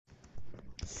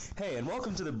Hey, and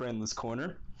welcome to the Brainless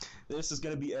Corner. This is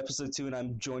going to be episode 2, and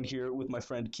I'm joined here with my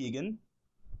friend Keegan.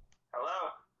 Hello.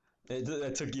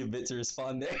 That took you a bit to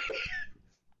respond there.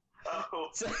 Oh.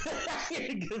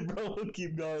 Good, bro. We'll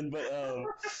keep going. But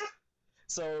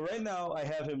so right now I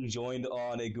have him joined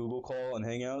on a Google call on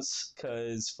Hangouts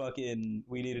because fucking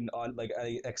we need an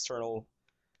external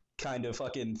kind of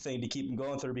fucking thing to keep him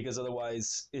going through, because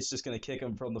otherwise it's just going to kick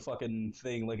him from the fucking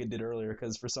thing like it did earlier,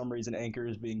 because for some reason Anchor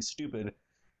is being stupid.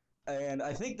 And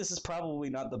I think this is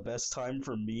probably not the best time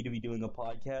for me to be doing a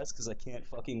podcast because I can't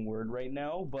fucking word right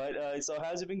now. But so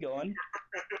how's it been going?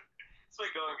 It's been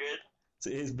going good.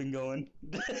 So it has been going.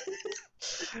 Yes,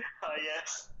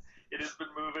 it has been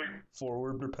moving.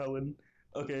 Forward propelling.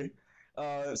 Okay.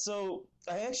 So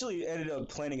I actually ended up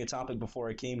planning a topic before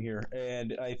I came here,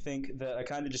 and I think that I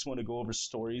kind of just want to go over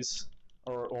stories,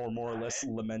 or more or less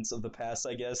laments of the past,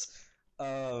 I guess.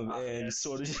 And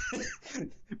sort of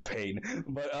pain,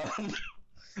 but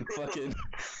fucking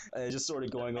just sort of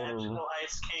going over magical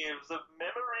ice caves of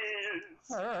memories.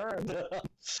 The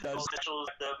magical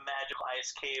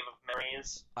ice cave of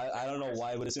memories. I don't know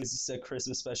why, but as soon as you said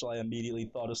Christmas special, I immediately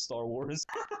thought of Star Wars.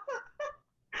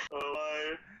 Oh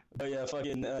my! But yeah,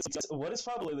 fucking. What is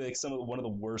probably like one of the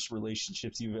worst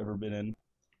relationships you've ever been in?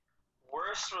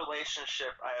 Worst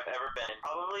relationship I have ever been in.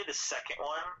 Probably the second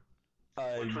one.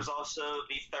 Which was also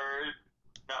the third,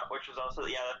 the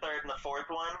third and the fourth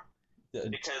one,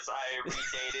 because I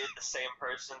redated the same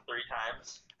person 3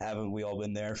 times. Haven't we all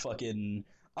been there? Fucking,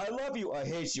 I love you, I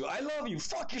hate you, I love you,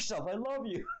 fuck yourself, I love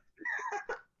you.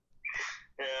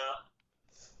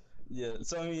 Yeah,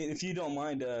 so I mean, if you don't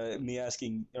mind me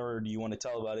asking, or do you want to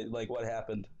tell about it, like what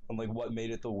happened, and like what made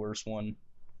it the worst one?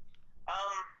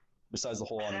 Besides the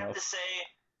whole on and off. I have to say,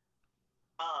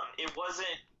 it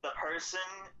wasn't the person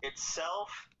itself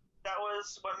that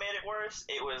was what made it worse.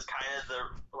 It was kind of the,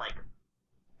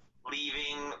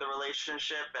 leaving the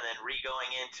relationship and then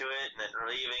re-going into it and then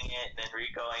leaving it and then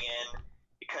re-going in,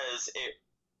 because it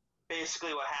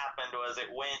basically what happened was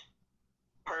it went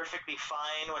perfectly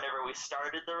fine whenever we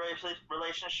started the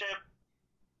relationship,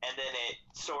 and then it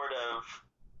sort of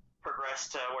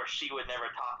progressed to where she would never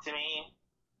talk to me.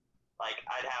 Like,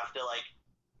 I'd have to,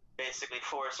 basically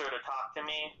force her to talk to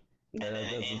me. And then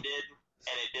it ended,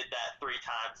 and it did that 3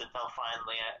 times until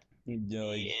finally we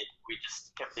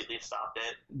just completely stopped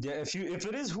it. Yeah, if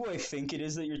it is who I think it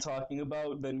is that you're talking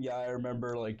about, then yeah, I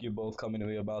remember you both coming to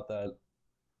me about that.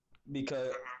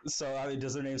 Because so I mean,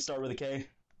 does their name start with a K?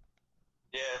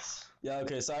 Yes. Yeah.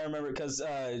 Okay. So I remember because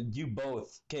you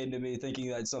both came to me thinking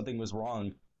that something was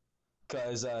wrong.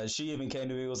 Because she even came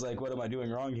to me and was like, "What am I doing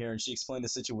wrong here?" And she explained the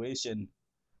situation.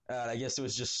 I guess it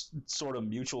was just sort of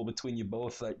mutual between you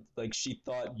both. Like she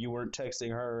thought you weren't texting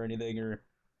her or anything, or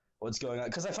what's going on.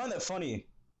 Because I find that funny,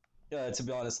 to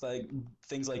be honest. Like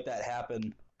things like that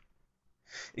happen.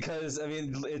 Because I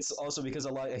mean, it's also because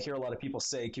I hear a lot of people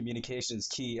say communication is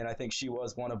key, and I think she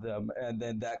was one of them. And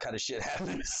then that kind of shit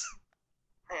happens.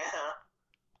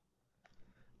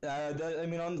 Yeah. I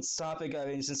mean, on this topic, I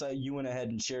mean, since you went ahead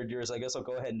and shared yours, I guess I'll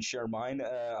go ahead and share mine.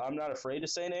 I'm not afraid to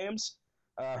say names.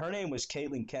 Her name was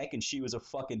Caitlin Keck, and she was a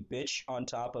fucking bitch on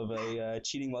top of a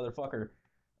cheating motherfucker.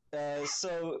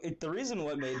 So the reason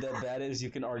what made that bad is,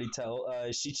 you can already tell,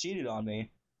 she cheated on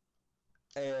me.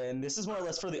 And this is more or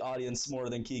less for the audience more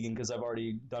than Keegan, because I've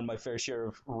already done my fair share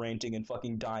of ranting and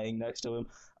fucking dying next to him.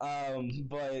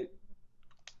 But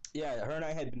yeah, her and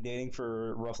I had been dating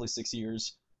for roughly 6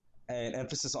 years, and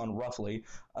emphasis on roughly.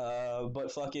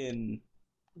 But fucking,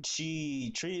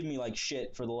 she treated me like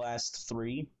shit for the last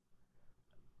 3.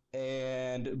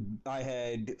 And I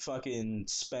had fucking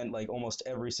spent almost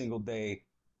every single day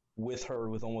with her,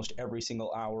 with almost every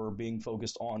single hour being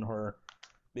focused on her,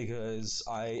 because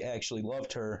I actually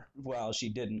loved her while she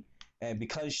didn't. And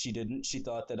because she didn't, she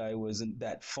thought that I wasn't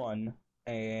that fun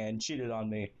and cheated on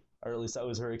me. Or at least that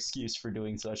was her excuse for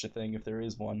doing such a thing, if there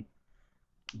is one.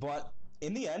 But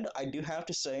in the end, I do have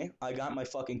to say, I got my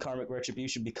fucking karmic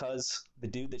retribution, because the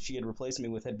dude that she had replaced me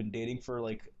with had been dating for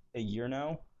a year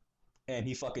now. And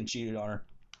he fucking cheated on her.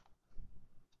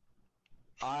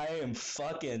 I am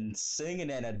fucking singing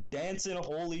and a dancing.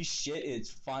 Holy shit, it's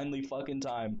finally fucking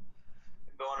time.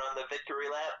 Going on the victory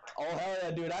lap? Oh, hell yeah,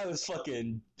 dude. I was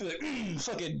fucking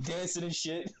dancing and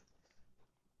shit.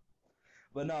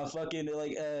 But no, fucking,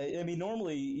 I mean,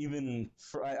 normally, even,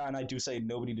 and I do say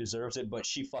nobody deserves it, but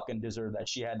she fucking deserved that.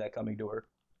 She had that coming to her.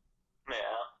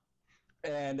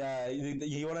 Yeah. And,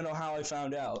 you want to know how I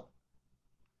found out?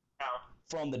 How?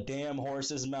 From the damn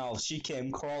horse's mouth. She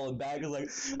came crawling back and was like,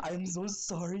 "I'm so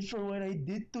sorry for what I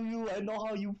did to you. I know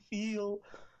how you feel."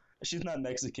 She's not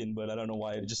Mexican, but I don't know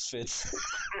why it just fits.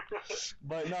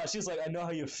 But no, she's like, I know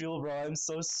how you feel, bro. I'm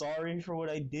so sorry for what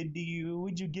I did to you.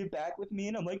 Would you get back with me?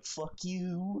 And I'm like, fuck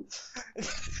you.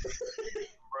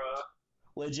 Bruh.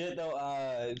 Legit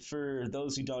though, for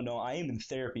those who don't know, I am in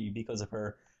therapy because of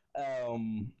her.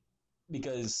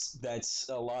 Because that's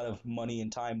a lot of money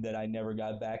and time that I never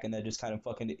got back, and that just kind of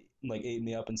fucking like ate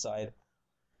me up inside.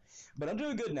 But I'm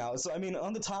doing good now. So I mean,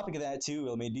 on the topic of that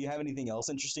too, I mean, do you have anything else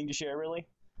interesting to share, really?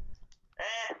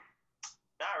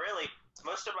 Not really.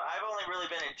 I've only really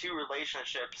been in 2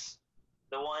 relationships.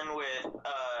 The one with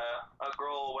a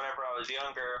girl whenever I was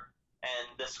younger,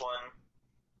 and this one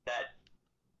that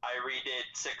I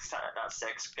redid 6 times. Not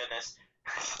 6, goodness.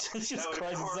 Jesus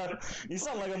Christ, you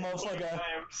sound like a motherfucker.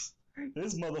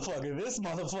 This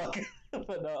motherfucker.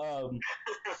 But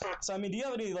so I mean, do you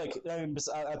have any like, I mean,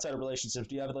 outside of relationships,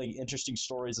 do you have like interesting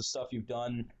stories of stuff you've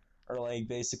done, or like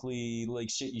basically like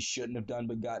shit you shouldn't have done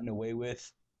but gotten away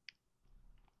with,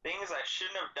 Things I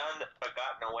shouldn't have done but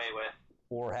gotten away with.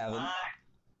 or haven't?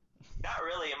 Not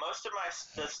really. Most of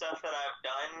the stuff that I've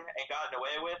done and gotten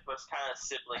away with was kind of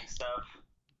sibling stuff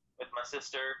with my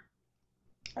sister.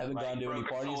 Haven't Like, gone to any broke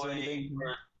a parties or toy anything?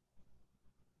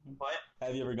 What?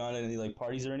 Have you ever gone to any like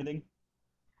parties or anything?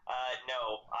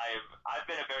 No. I've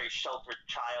been a very sheltered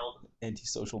child.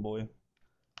 Antisocial boy.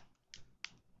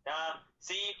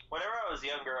 See, whenever I was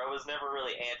younger, I was never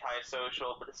really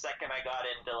antisocial, but the second I got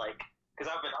into, like, because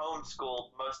I've been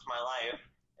homeschooled most of my life,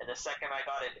 and the second I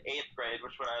got into 8th grade,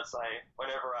 which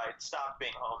whenever I stopped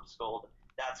being homeschooled,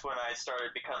 that's when I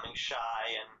started becoming shy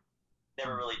and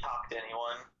never really talked to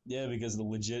anyone. Yeah, because the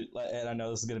legit, and I know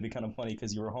this is going to be kind of funny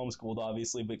because you were homeschooled,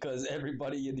 obviously, because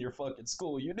everybody in your fucking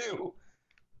school you knew.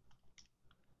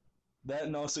 That,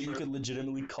 and also you could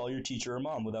legitimately call your teacher or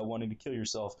mom without wanting to kill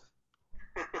yourself.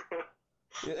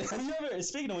 Have you ever,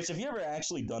 speaking of which, have you ever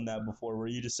actually done that before, where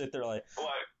you just sit there like... What?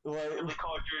 Really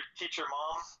called your teacher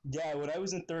mom? Yeah, when I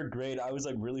was in 3rd grade, I was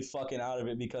like really fucking out of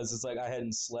it because it's like I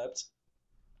hadn't slept.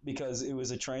 Because it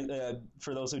was a train.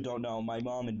 For those who don't know, my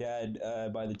mom and dad,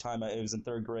 by the time I was in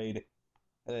 3rd grade,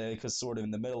 because sort of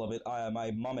in the middle of it,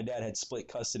 my mom and dad had split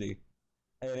custody.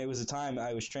 And it was a time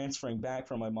I was transferring back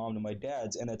from my mom to my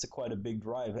dad's, and that's quite a big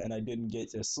drive, and I didn't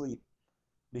get to sleep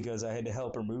because I had to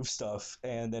help her move stuff.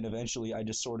 And then eventually I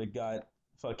just sort of got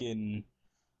fucking...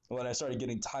 When I started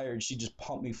getting tired, she just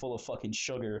pumped me full of fucking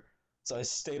sugar. So I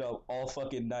stayed up all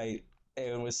fucking night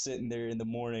and was sitting there in the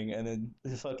morning, and then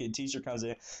the fucking teacher comes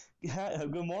in.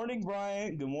 Good morning,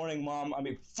 Brian. Good morning, Mom. I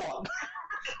mean, fuck.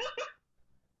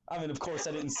 I mean, of course,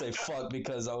 I didn't say fuck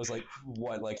because I was like,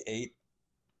 what, like 8?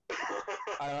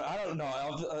 I don't know.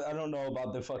 I don't know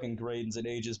about the fucking grades and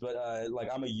ages, but like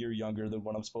I'm a year younger than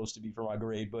what I'm supposed to be for my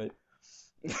grade. But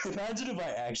imagine if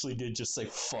I actually did just say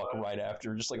fuck right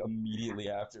after, just like immediately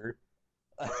after.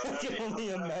 I can only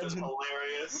imagine.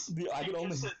 Hilarious. I can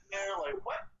only. Sitting there like,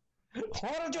 what?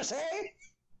 What did you say?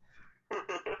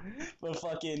 But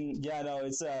fucking yeah, no,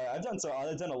 it's I've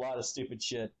done a lot of stupid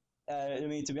shit. I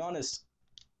mean, to be honest,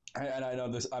 and I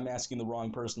know this, I'm asking the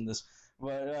wrong person this,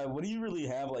 but what do you really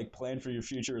have like planned for your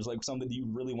future? Is like something that you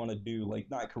really want to do, like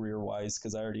not career wise,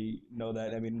 because I already know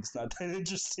that. I mean, it's not that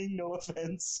interesting. No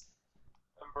offense.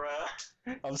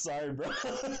 Bruh. I'm sorry, bro.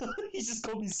 You just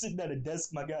called me sitting at a desk,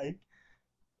 my guy.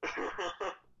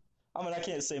 I mean, I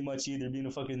can't say much either. Being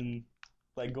a fucking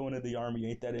like going to the army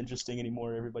ain't that interesting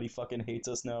anymore. Everybody fucking hates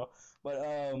us now. But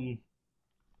And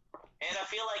I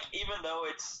feel like even though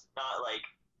it's not like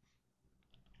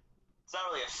it's not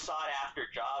really a sought after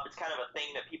job, it's kind of a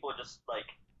thing that people just like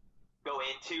go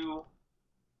into.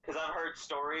 Because I've heard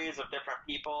stories of different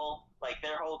people, like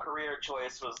their whole career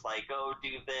choice was like, go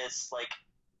do this, like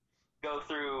go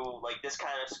through like this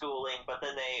kind of schooling, but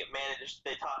then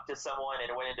they talked to someone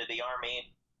and went into the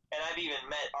army. And I've even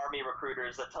met army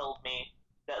recruiters that told me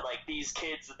that like these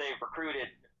kids that they've recruited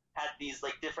had these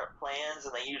like different plans,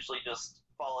 and they usually just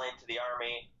fall into the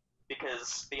army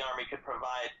because the army could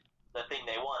provide the thing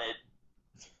they wanted.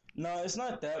 no, it's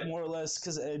not that, more or less,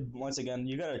 because once again,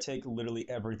 you gotta take literally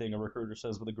everything a recruiter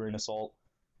says with a grain of salt.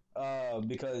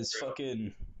 Because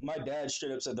fucking my dad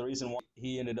straight up said the reason why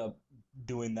he ended up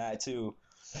doing that too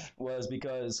was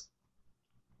because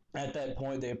at that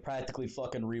point they practically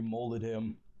fucking remolded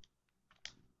him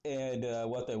and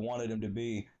what they wanted him to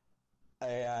be.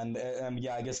 And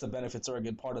yeah, I guess the benefits are a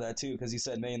good part of that too, because he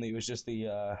said mainly it was just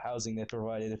the housing they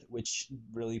provided, which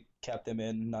really kept him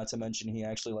in. Not to mention he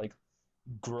actually like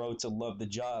grew to love the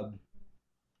job.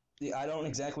 I don't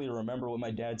exactly remember what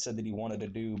my dad said that he wanted to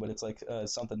do, but it's like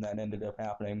something that ended up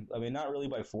happening. I mean, not really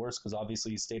by force, because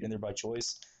obviously he stayed in there by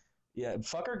choice. Yeah,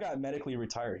 fucker got medically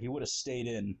retired. He would have stayed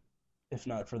in if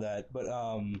not for that. But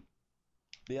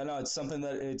Yeah, no, it's something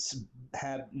that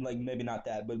like maybe not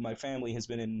that, but my family has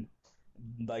been in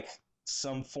like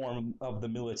some form of the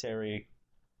military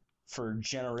for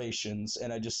generations,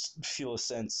 and I just feel a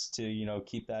sense to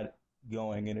keep that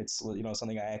going, and it's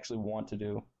something I actually want to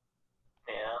do.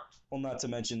 Yeah. Well, not to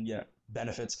mention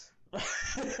benefits.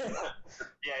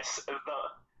 Yes, the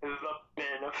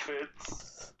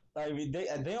benefits. I mean,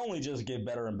 they only just get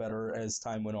better and better as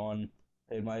time went on,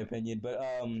 in my opinion. But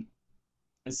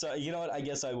so you know what? I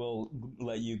guess I will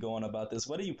let you go on about this.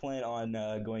 What do you plan on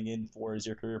going in for as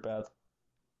your career path?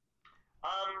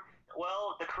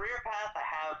 Well, the career path I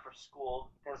have for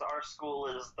school, because our school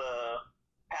is the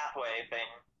pathway thing,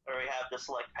 where we have the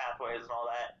select pathways and all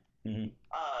that. Mm-hmm.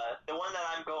 The one that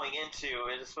I'm going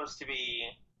into is supposed to be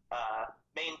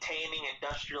maintaining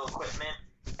industrial equipment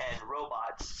and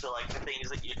robots. So, like the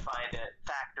things that you'd find at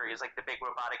factories, like the big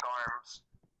robotic arms.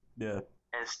 Yeah.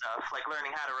 And stuff, like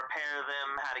learning how to repair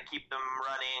them, how to keep them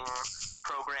running,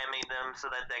 programming them so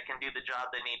that they can do the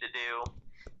job they need to do.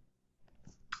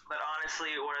 But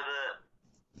honestly, what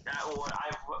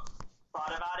I've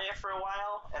thought about it for a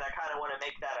while, and I kind of want to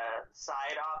make that a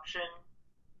side option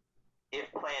if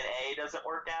Plan A doesn't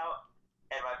work out.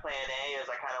 And my Plan A is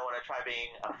I kind of want to try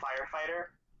being a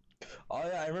firefighter. Oh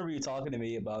yeah, I remember you talking to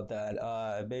me about that.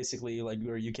 Basically, like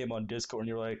where you came on Discord and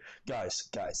you're like, guys,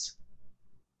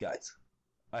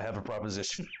 I have a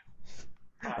proposition.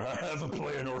 I have a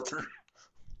plan, Arthur.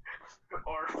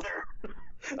 Arthur.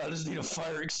 I just need a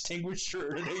fire extinguisher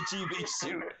and an HEV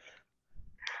suit.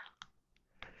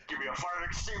 Give me a fire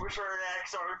extinguisher and an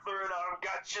axe, Arthur, and I've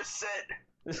got you set.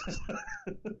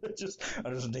 I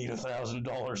just need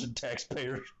 $1,000 in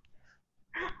taxpayer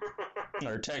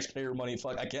or taxpayer money.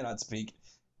 Fuck, I cannot speak.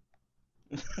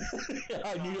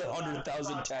 I need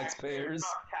 100,000 taxpayers.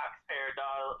 Not taxpayer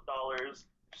dollars.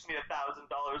 Just need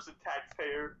 $1,000 in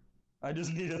taxpayer. I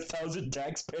just need 1,000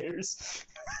 taxpayers.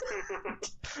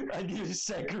 I need a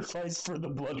sacrifice for the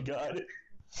blood god.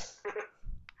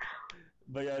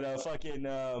 But yeah, no, fucking.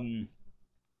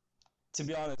 To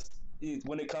be honest,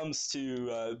 when it comes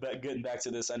to getting back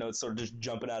to this, I know it's sort of just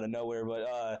jumping out of nowhere,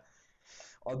 but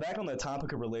back on the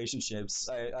topic of relationships,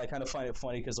 I kind of find it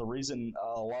funny because the reason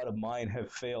a lot of mine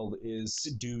have failed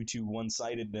is due to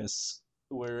one-sidedness,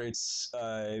 where it's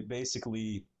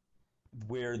basically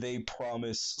where they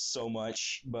promise so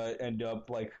much but end up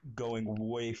like going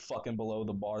way fucking below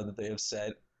the bar that they have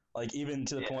set. Like even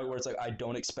to the point where it's like I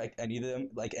don't expect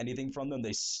anything from them,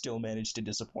 they still manage to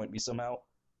disappoint me somehow.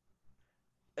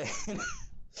 And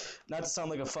not to sound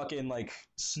like a fucking like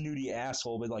snooty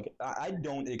asshole, but like I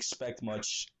don't expect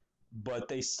much, but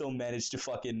they still manage to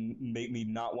fucking make me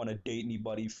not want to date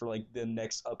anybody for like the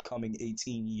next upcoming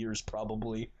 18 years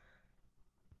probably.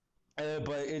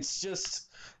 But it's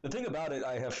just the thing about it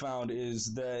I have found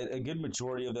is that a good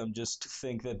majority of them just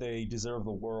think that they deserve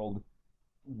the world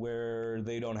where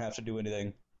they don't have to do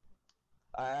anything.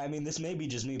 I mean, this may be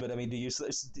just me, but I mean,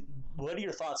 what are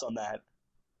your thoughts on that?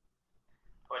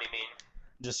 What do you mean?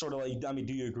 Just sort of like, I mean,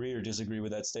 do you agree or disagree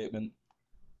with that statement?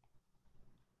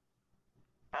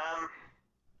 I'm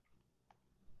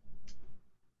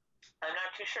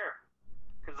not too sure.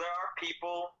 Because there are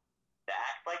people that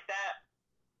act like that.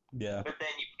 Yeah. But then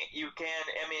you can,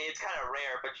 I mean, it's kind of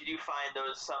rare, but you do find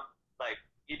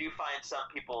you do find some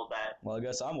people that... Well, I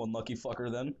guess I'm one lucky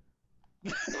fucker then.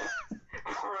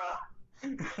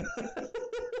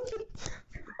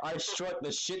 I struck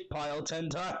the shit pile 10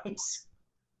 times.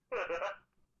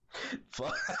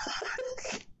 Fuck.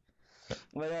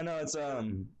 Well, yeah, no, it's, go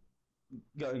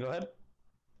ahead.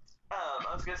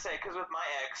 I was gonna say, because with my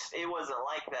ex, it wasn't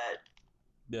like that.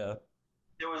 Yeah.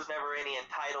 There was never any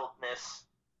entitledness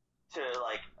to,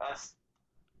 like, us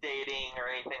dating or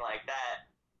anything like that.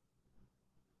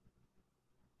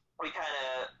 We kind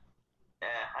of,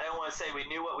 I don't want to say we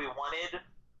knew what we wanted.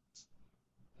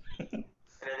 And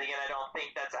then again, I don't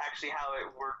think that's actually how it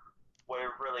worked, what it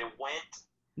really went.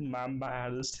 My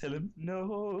mind is telling me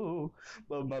no,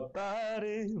 but my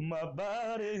body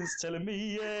is telling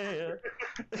me yeah.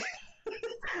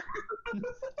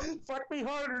 Fuck me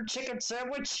harder, chicken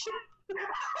sandwich.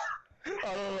 I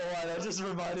don't know why, that just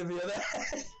reminded me of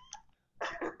that.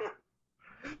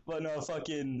 But no,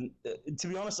 fucking, to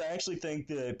be honest, I actually think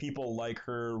that people like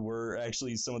her were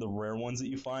actually some of the rare ones that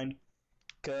you find.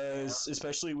 Because,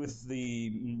 especially with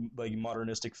the, like,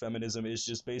 modernistic feminism, it's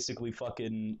just basically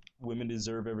fucking women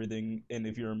deserve everything, and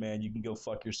if you're a man, you can go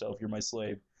fuck yourself, you're my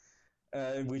slave.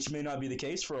 Which may not be the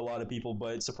case for a lot of people,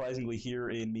 but surprisingly here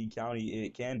in Meade County,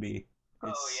 it can be. Oh,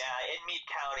 yeah, in Meade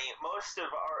County, most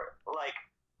of our, like,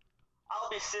 I'll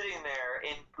be sitting there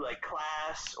in like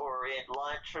class or in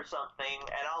lunch or something,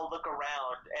 and I'll look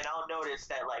around and I'll notice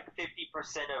that like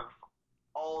 50% of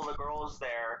all the girls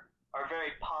there are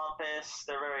very pompous.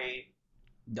 They're very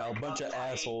a bunch of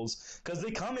assholes because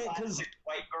they come in because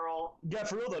white girl. Yeah,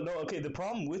 for real though. No, okay. The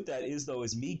problem with that is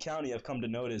Meade County, I've come to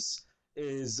notice,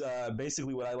 is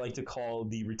basically what I like to call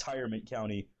the retirement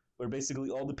county, where basically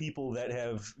all the people that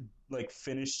have like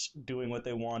finished doing what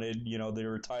they wanted,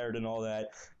 they're retired and all that,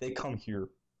 they come here.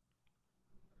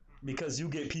 Because you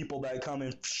get people that come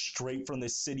in straight from the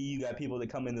city, you got people that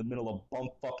come in the middle of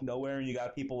bumfuck nowhere, and you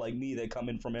got people like me that come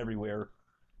in from everywhere.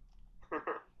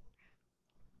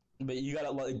 But you gotta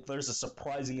like, there's a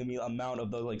surprising amount of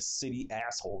those like city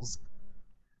assholes.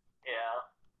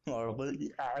 Yeah. Or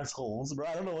assholes, bro.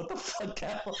 I don't know what the fuck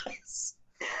that was.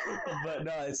 But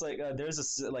no, it's like there's a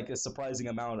surprising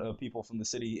amount of people from the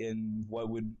city in what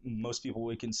would most people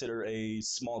would consider a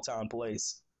small town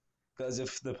place. Because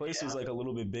if the place was like a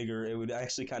little bit bigger, it would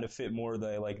actually kind of fit more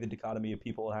the dichotomy of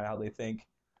people and how they think.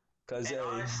 Because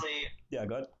honestly, yeah,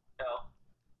 go ahead. No,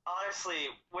 honestly,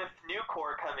 with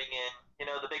Nucor coming in,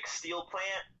 the big steel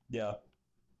plant. Yeah.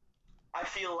 I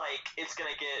feel like it's gonna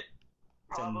get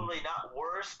probably not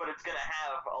worse, but it's gonna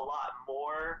have a lot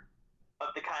more of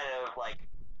the kind of like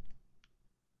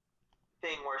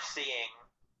thing we're seeing,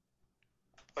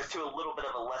 but to a little bit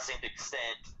of a lessened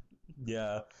extent.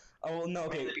 Yeah. Oh well, no.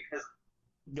 Okay. Because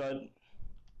go ahead.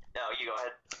 No, you go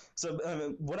ahead. So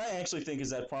what I actually think is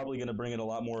that probably going to bring in a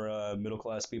lot more middle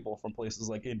class people from places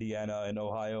like Indiana and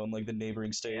Ohio and like the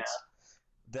neighboring states.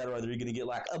 That are either going to get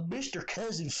like a Mr.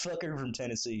 Cousin fucker from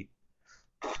Tennessee.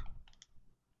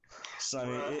 So I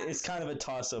mean, it's kind of a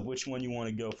toss up which one you want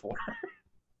to go for.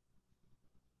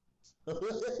 You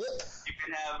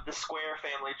could have the square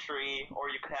family tree, or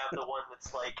you could have the one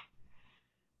that's like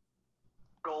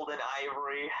golden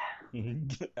ivory.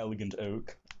 Elegant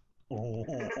oak. Oh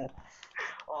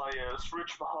yes,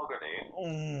 rich mahogany.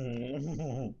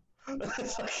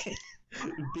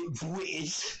 Big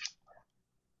British.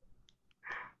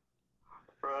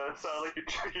 Bruh, sound like you're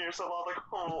jerking yourself off like,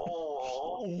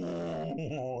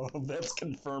 oh. That's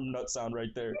confirmed nut sound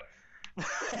right there.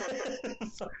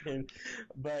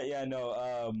 But yeah,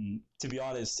 no, to be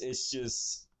honest, it's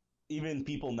just, even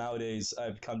people nowadays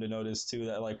I've come to notice too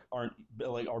that like are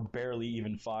barely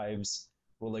even fives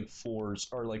or like fours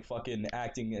or like fucking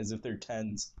acting as if they're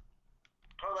tens.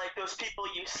 Or like those people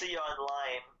you see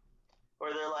online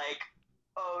where they're like,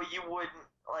 oh, you wouldn't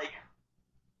like,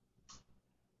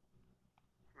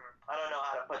 I don't know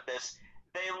how to put this.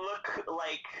 They look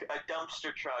like a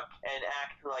dumpster truck and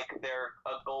act like they're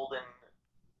a golden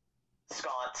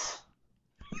sconce.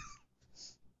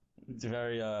 It's a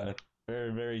very,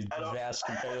 very, very vast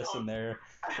comparison there.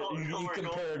 You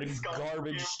compared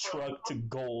garbage truck to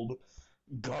gold.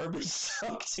 Garbage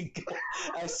truck to gold.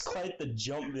 That's quite the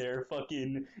jump there.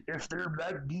 Fucking, if they're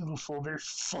that beautiful, they're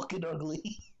fucking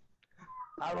ugly.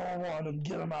 I don't want them.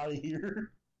 Get them out of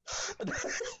here.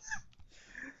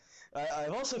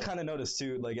 I've also kind of noticed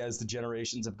too, like as the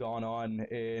generations have gone on,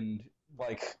 and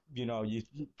like you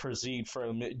proceed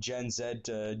from Gen Z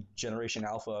to Generation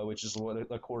Alpha, which is what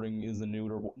according is the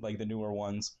newer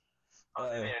ones. Oh,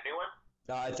 they made a new one?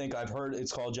 I think I've heard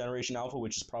it's called Generation Alpha,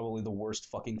 which is probably the worst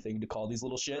fucking thing to call these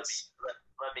little shits.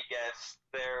 Let me guess,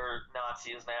 they're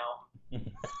Nazis now.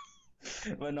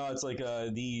 But no, it's like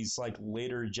these like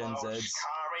later Gen Zs. Sorry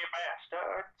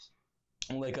bastards.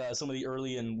 Like some of the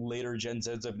early and later Gen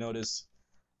Zs I've noticed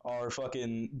are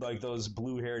fucking like those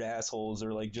blue-haired assholes,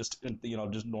 or like just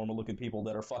just normal-looking people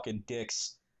that are fucking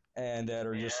dicks and that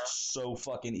are just so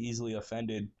fucking easily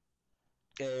offended.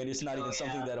 And it's not even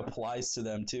something that applies to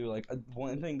them too. Like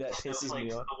one thing that pisses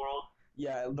me off.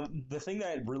 Yeah, the thing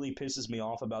that really pisses me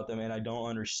off about them, and I don't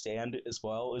understand as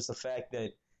well, is the fact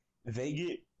that they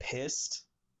get pissed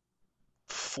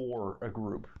for a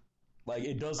group. Like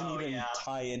it doesn't even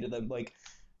tie into them. Like,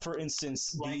 for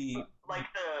instance,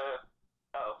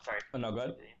 Oh, sorry. Oh, no, go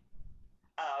ahead.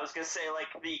 I was gonna say like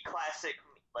the classic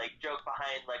like joke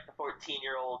behind like the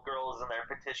 14-year-old girls and their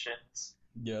petitions.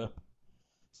 Yeah.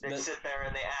 They sit there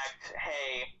and they act,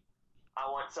 hey,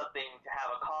 I want something to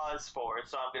have a cause for,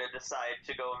 so I'm gonna decide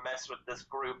to go mess with this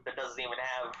group that doesn't even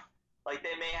have, like,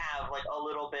 they may have like a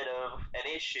little bit of an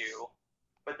issue,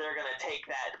 but they're gonna take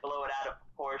that, blow it out of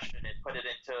proportion, and put it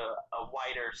into a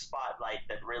wider spotlight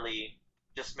that really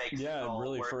just makes it all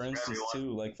really. worse For instance, for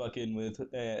too, like fucking with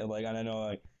like, I don't know,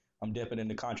 like I'm dipping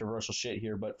into controversial shit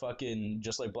here, but fucking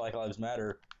just like Black Lives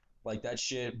Matter, like that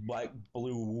shit like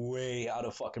blew way out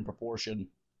of fucking proportion.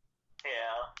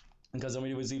 Yeah. Because I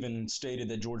mean, it was even stated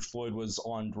that George Floyd was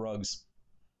on drugs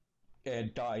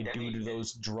and died due to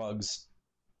those drugs.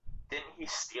 didn't he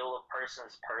steal a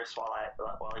person's purse while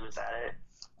he was at it?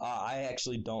 I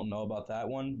actually don't know about that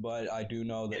one, but I do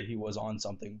know that he was on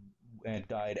something and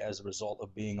died as a result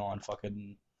of being on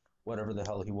fucking whatever the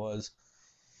hell he was.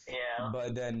 Yeah.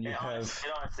 But then you have.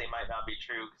 It honestly might not be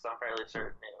true because I'm fairly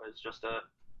certain it was just a.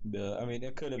 Yeah, I mean,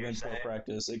 it could have been poor Hearsay.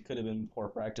 practice. It could have been poor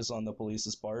practice on the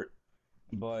police's part.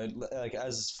 But like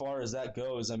as far as that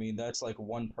goes, I mean, that's like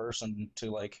one person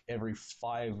to like every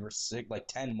 5 or 6, like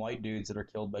 10 white dudes that are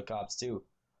killed by cops too,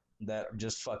 that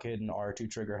just fucking are too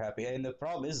trigger happy. And the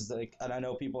problem is like, and I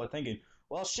know people are thinking,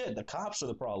 well, shit, the cops are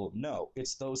the problem. No,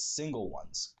 it's those single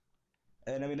ones.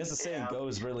 And I mean, as the saying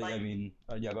goes, really. Like, I mean,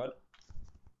 yeah, go ahead.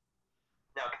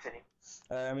 No, continue.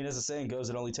 I mean, as the saying goes,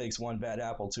 it only takes one bad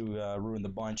apple to ruin the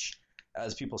bunch,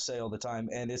 as people say all the time.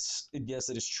 And yes,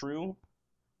 it is true,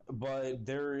 but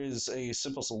there is a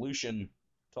simple solution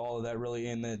to all of that, really,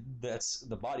 and that's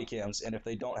the body cams. And if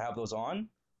they don't have those on,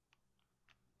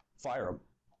 fire them.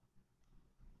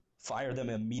 Fire them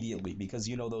immediately, because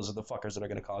you know those are the fuckers that are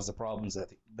going to cause the problems that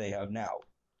they have now.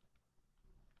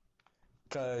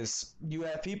 Because you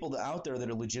have people out there that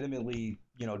are legitimately,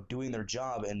 doing their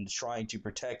job and trying to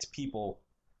protect people,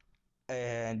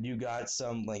 and you got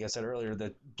some, like I said earlier,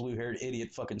 the blue-haired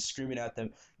idiot fucking screaming at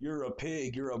them, "You're a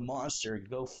pig, you're a monster,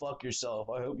 go fuck yourself,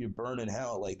 I hope you burn in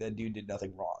hell." Like, that dude did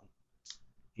nothing wrong.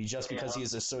 Just because he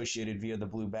is associated via the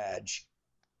blue badge.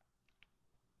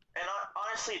 And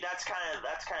honestly, that's kind of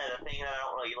the thing that I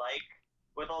don't really like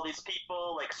with all these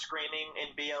people like screaming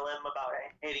in BLM about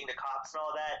hating the cops and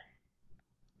all that.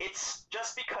 It's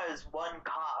just because one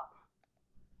cop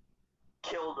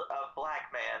killed a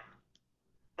black man,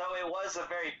 though it was a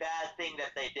very bad thing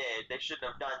that they did. They shouldn't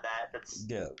have done that. That's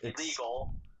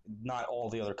illegal. Not all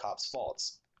the other cops'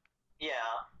 faults.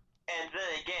 Yeah, and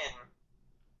then again,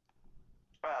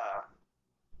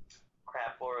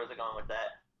 crap, where was I going with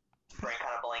that? Brain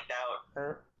kind of blanked out.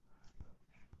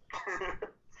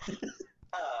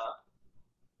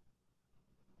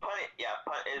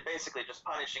 Basically just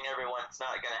punishing everyone's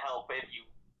not going to help if you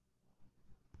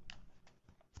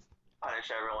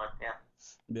punish everyone.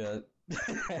 Yeah.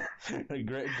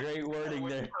 great wording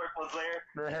there.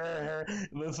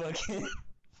 The fucking.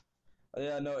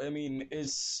 Yeah, no, I mean,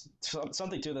 it's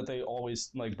something too that they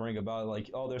always like bring about,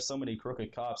 like, oh, there's so many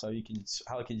crooked cops,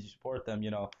 how can you support them?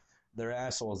 They're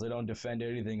assholes. They don't defend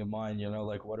anything of mine.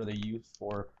 Like, what are they used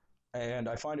for? And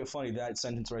I find it funny, that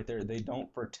sentence right there. They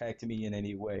don't protect me in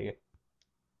any way.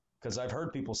 Because I've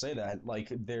heard people say that, like,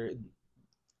 they're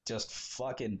just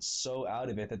fucking so out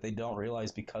of it that they don't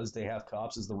realize because they have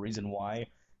cops is the reason why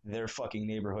their fucking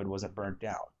neighborhood wasn't burnt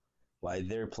down, why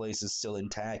their place is still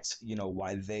intact,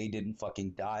 why they didn't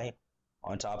fucking die,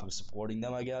 on top of supporting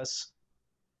them, I guess.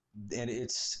 And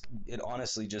it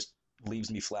honestly just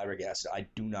leaves me flabbergasted. I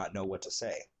do not know what to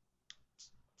say.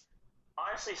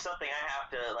 Honestly, something I have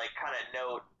to like kind of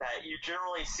note that you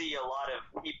generally see a lot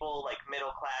of people, like middle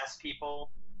class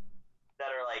people, that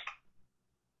are like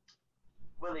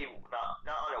really not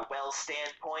on a well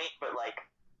standpoint, but like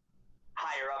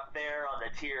higher up there on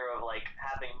the tier of like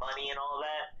having money and all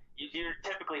that. You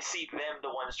typically see them the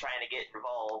ones trying to get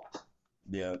involved.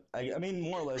 Yeah, I mean,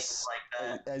 more or less,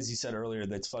 like that. As you said earlier,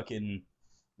 that's fucking.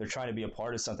 They're trying to be a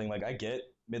part of something. Like, I get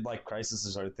midlife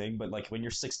crisis are a thing, but like when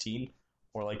you're 16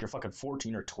 or like you're fucking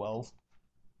 14 or 12,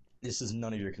 this is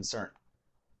none of your concern.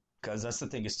 Because that's the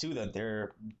thing is too, that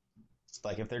they're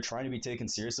like, if they're trying to be taken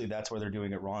seriously, that's where they're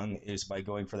doing it wrong, is by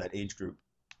going for that age group.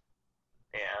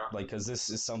 Yeah. Like, because this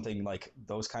is something like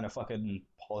those kind of fucking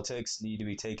politics need to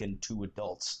be taken to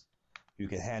adults who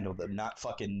can handle them, not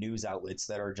fucking news outlets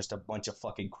that are just a bunch of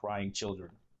fucking crying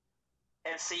children.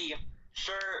 And see,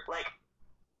 sure, like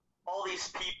all these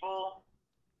people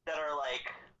that are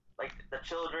like the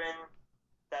children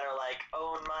that are like,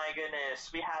 oh my goodness,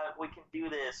 we can do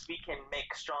this, we can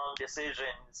make strong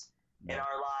decisions in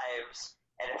our lives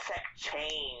and affect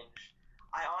change.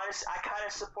 I kind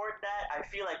of support that. I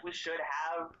feel like we should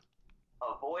have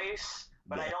a voice,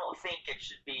 but I don't think it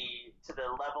should be to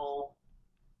the level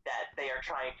that they are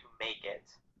trying to make it.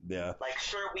 Yeah. Like,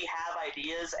 sure, we have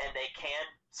ideas, and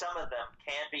some of them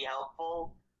can be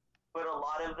helpful, but a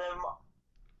lot of them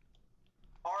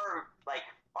are, like,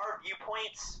 our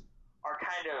viewpoints are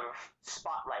kind of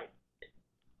spotlighted.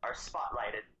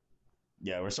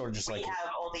 Yeah, we're sort of just we like have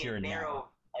only here a and narrow now.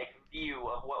 like view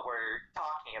of what we're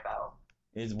talking about.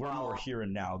 We're more here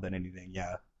and now than anything,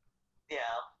 yeah. Yeah,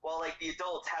 well, like the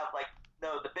adults have like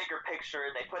the bigger picture,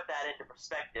 and they put that into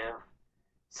perspective.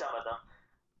 Some of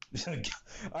them.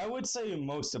 I would say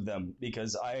most of them,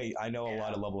 because I know a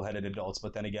lot of level-headed adults,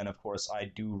 but then again, of course,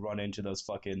 I do run into those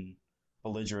fucking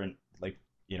belligerent, like,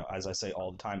 as I say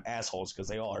all the time, assholes, because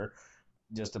they are.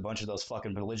 just a bunch of those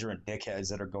fucking belligerent dickheads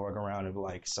that are going around and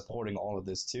like supporting all of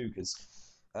this too. Because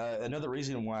another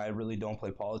reason why I really don't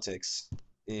play politics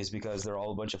is because they're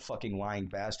all a bunch of fucking lying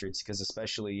bastards. Because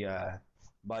especially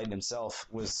Biden himself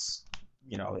was,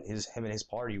 him and his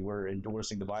party were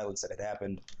endorsing the violence that had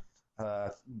happened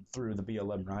through the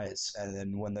BLM riots, and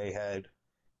then when they had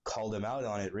called him out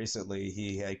on it recently,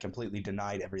 he had completely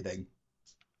denied everything.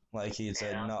 Like he had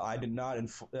said, no, I did not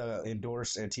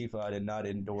endorse Antifa. I did not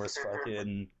endorse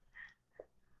fucking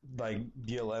like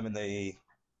BLM, and they.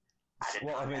 I did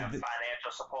not have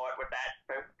financial support with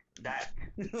that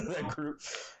that group,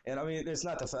 and I mean, it's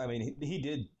not the. I mean, he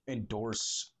did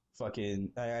endorse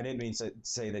fucking. I didn't mean to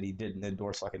say that he didn't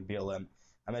endorse fucking BLM.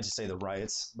 I meant to say the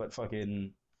riots, but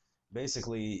fucking.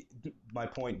 Basically, my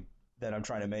point that I'm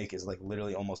trying to make is like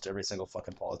literally almost every single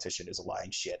fucking politician is a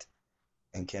lying shit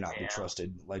and cannot be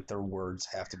trusted. Like their words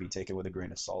have to be taken with a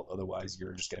grain of salt, otherwise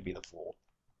you're just going to be the fool.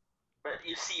 But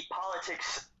you see,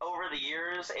 politics over the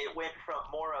years, it went from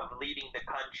more of leading the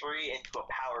country into a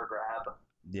power grab.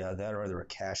 Yeah, that or either a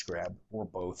cash grab or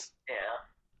both. Yeah.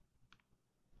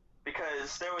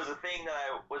 Because there was a thing that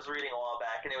I was reading a while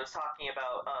back, and it was talking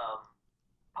about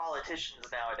politicians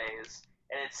nowadays,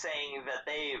 and it's saying that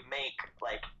they make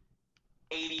like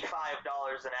 $85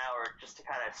 an hour just to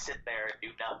kind of sit there and do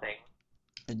nothing.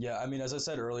 Yeah, I mean, as I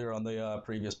said earlier on the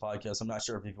previous podcast, I'm not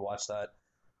sure if you've watched that.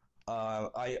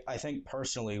 I think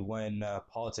personally, when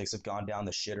politics have gone down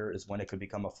the shitter is when it could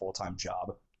become a full-time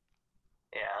job.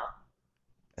 Yeah.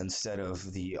 Instead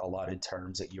of the allotted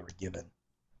terms that you were given.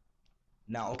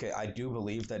 Now, okay, I do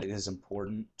believe that it is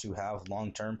important to have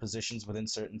long-term positions within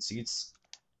certain seats.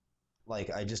 Like,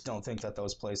 I just don't think that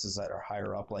those places that are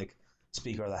higher up, like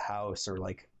Speaker of the House or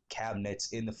like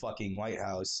cabinets in the fucking White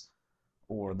House,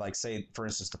 or like, say, for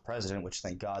instance, the president, which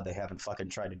thank God they haven't fucking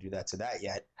tried to do that to that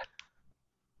yet,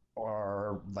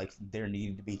 or like there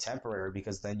needed to be temporary,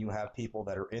 because then you have people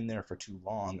that are in there for too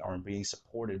long are being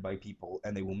supported by people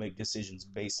and they will make decisions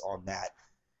based on that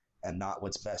and not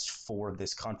what's best for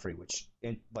this country, which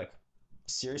like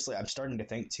seriously, I'm starting to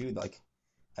think too, like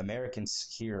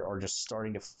Americans here are just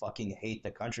starting to fucking hate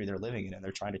the country they're living in and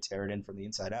they're trying to tear it in from the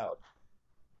inside out.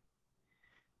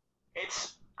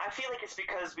 I feel like it's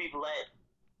because we've let,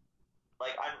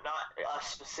 like, I'm not us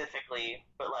specifically,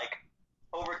 but like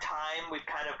over time we've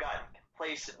kind of gotten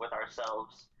complacent with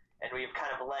ourselves and we've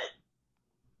kind of let,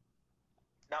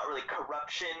 not really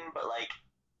corruption, but like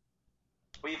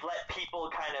we've let people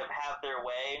kind of have their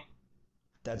way.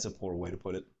 That's a poor way to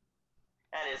put it.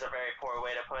 That is a very poor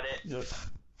way to put it. Yeah.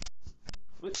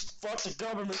 Fuck the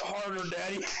government harder,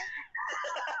 Daddy.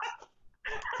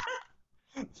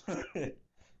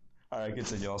 Alright,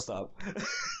 continue. I'll stop.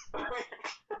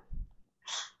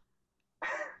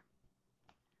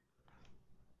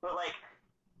 But like,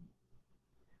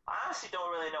 I honestly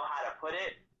don't really know how to put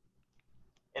it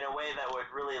in a way that would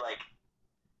really like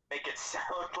make it sound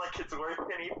like it's worth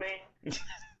anything.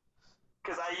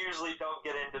 Because I usually don't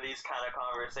get into these kind of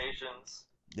conversations.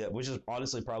 Yeah, which is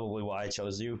honestly probably why I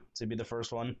chose you to be the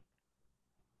first one.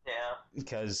 Yeah.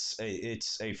 Because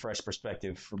it's a fresh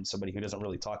perspective from somebody who doesn't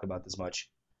really talk about this much.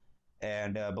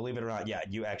 And believe it or not, yeah,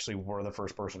 you actually were the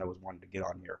first person I was wanting to get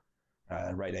on here,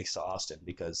 right next to Austin,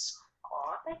 because...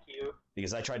 Aw, thank you.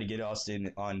 Because I tried to get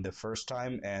Austin on the first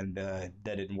time, and that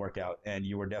didn't work out. And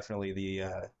you were definitely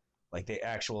the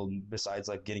actual, besides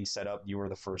like getting set up, you were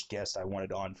the first guest I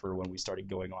wanted on for when we started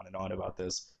going on and on about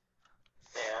this.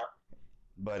 Yeah.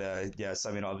 But yes,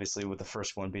 I mean, obviously with the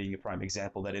first one being a prime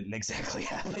example, that didn't exactly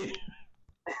happen.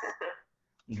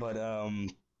 But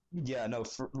yeah, no,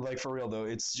 for real though,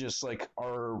 it's just like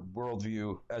our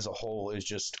worldview as a whole is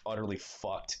just utterly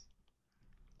fucked.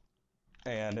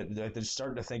 And they're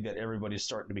starting to think that everybody's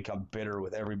starting to become bitter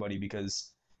with everybody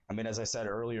because, I mean, as I said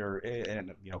earlier,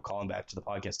 and calling back to the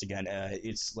podcast again,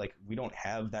 it's like we don't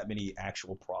have that many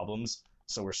actual problems,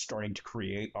 so we're starting to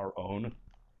create our own.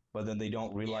 But then they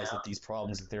don't realize that these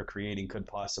problems that they're creating could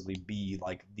possibly be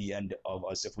like the end of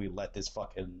us if we let this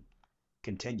fucking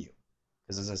continue.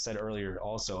 Because as I said earlier,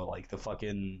 also like the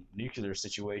fucking nuclear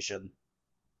situation,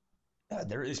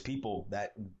 there is people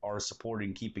that are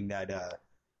supporting keeping that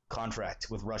contract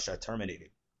with Russia terminated.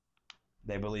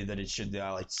 They believe that it should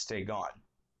stay gone,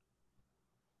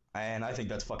 and I think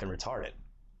that's fucking retarded.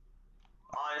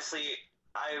 Honestly,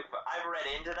 I've read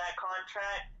into that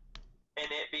contract and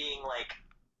it being like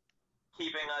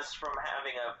keeping us from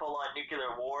having a full-on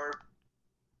nuclear war.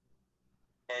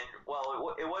 And,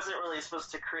 well, it wasn't really supposed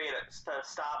to to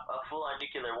stop a full-on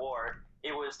nuclear war.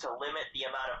 It was to limit the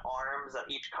amount of arms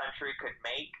that each country could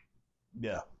make.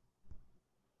 Yeah.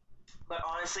 But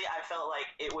honestly, I felt like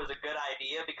it was a good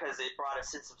idea because it brought a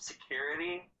sense of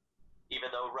security. even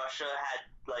though Russia had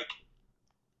like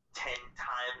 10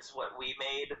 times what we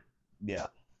made. Yeah.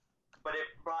 But it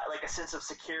brought like a sense of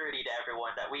security to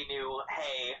everyone that we knew,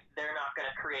 hey, they're not going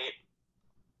to create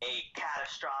a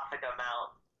catastrophic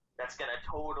amount that's going to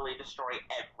totally destroy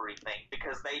everything,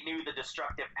 because they knew the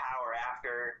destructive power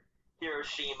after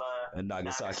Hiroshima and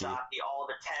Nagasaki. All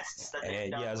the tests that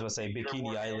they've done. Yeah, I was going to say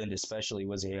Bikini Island especially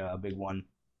was a big one.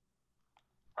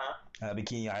 Huh?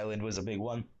 Bikini Island was a big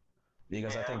one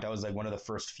because I think that was like one of the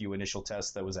first few initial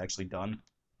tests that was actually done.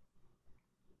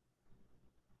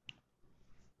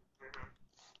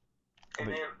 And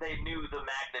they knew the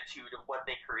magnitude of what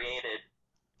they created.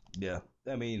 Yeah,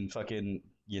 I mean, fucking,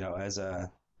 as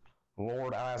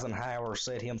Lord Eisenhower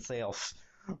said himself.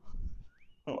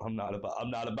 I'm not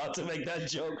about to make that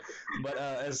joke, but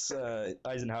as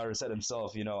Eisenhower said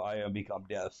himself, I am become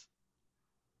death.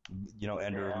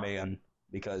 Ender of man,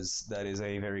 because that is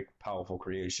a very powerful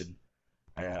creation.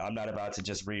 I'm not about to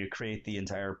just recreate the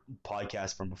entire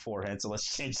podcast from beforehand, so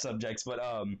let's change subjects. But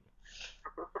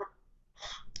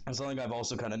something I've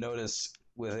also kind of noticed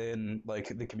within like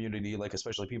the community, like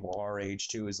especially people our age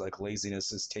too, is like laziness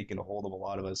has taken a hold of a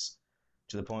lot of us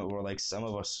to the point where like some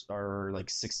of us are like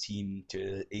 16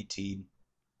 to 18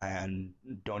 and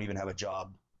don't even have a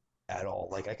job at all.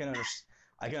 Like I can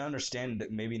understand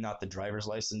that maybe not the driver's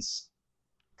license,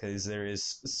 because there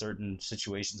is certain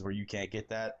situations where you can't get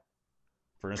that.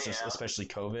 For instance, especially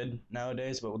COVID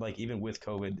nowadays, but like even with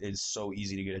COVID, it's so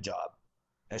easy to get a job.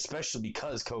 Especially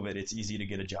because COVID, it's easy to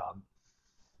get a job.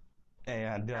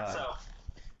 And How so?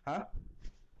 Huh?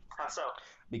 How so?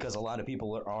 Because a lot of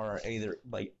people are either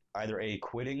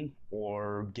quitting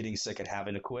or getting sick and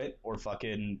having to quit, or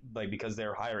fucking like because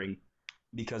they're hiring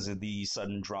because of the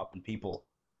sudden drop in people.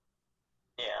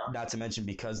 Yeah. Not to mention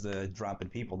because the drop in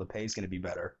people, the pay is going to be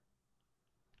better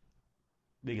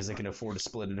because they can afford to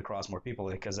split it across more people.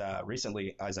 Because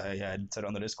recently, as I had said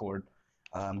on the Discord,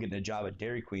 I'm getting a job at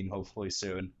Dairy Queen hopefully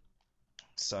soon.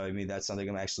 So I mean that's something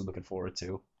I'm actually looking forward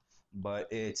to.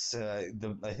 But it's I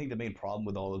think the main problem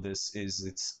with all of this is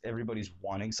it's everybody's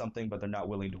wanting something, but they're not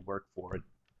willing to work for it.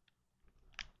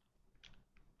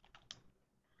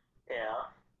 Yeah.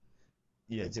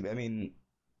 Yeah, I mean,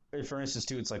 for instance,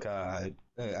 too, it's like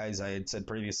as I had said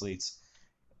previously,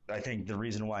 I think the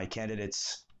reason why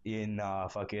candidates in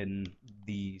fucking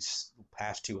these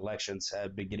past two elections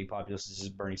have been getting popular, such as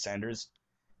Bernie Sanders,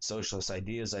 socialist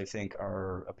ideas, I think,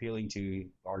 are appealing to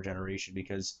our generation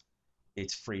because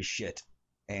it's free shit.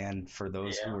 And for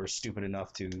those who are stupid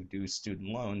enough to do student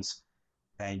loans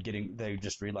and they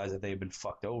just realize that they've been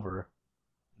fucked over,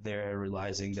 they're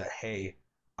realizing that, hey,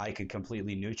 I could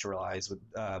completely neutralize with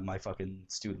my fucking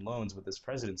student loans with this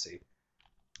presidency.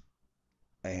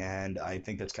 And I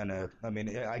think that's kind of, I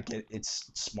mean, I get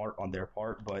it's smart on their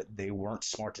part, but they weren't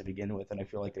smart to begin with, and I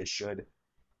feel like they should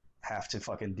have to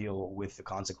fucking deal with the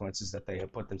consequences that they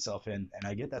have put themselves in. And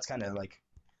I get that's kind of like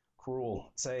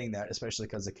cruel saying that, especially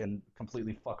because it can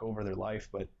completely fuck over their life.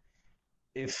 But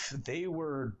if they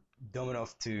were dumb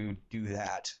enough to do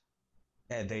that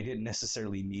and they didn't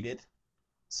necessarily need it,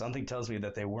 something tells me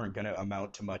that they weren't going to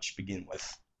amount to much to begin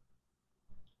with.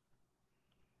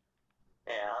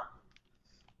 Yeah.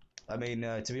 I mean,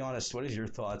 to be honest, what is your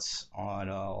thoughts on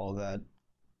all that?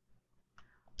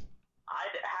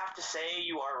 I'd have to say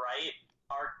you are right.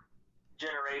 Our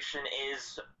generation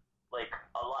is like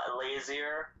a lot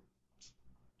lazier.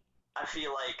 I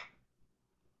feel like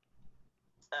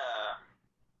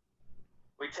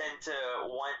we tend to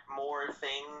want more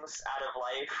things out of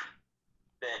life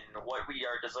than what we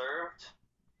are deserved.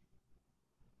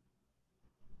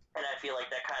 And I feel like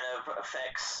that kind of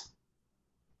affects,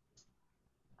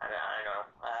 I don't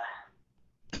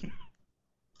know.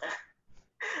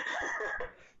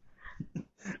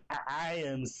 I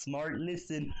am smart,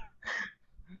 listen.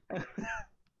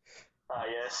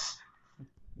 Yes.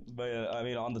 But I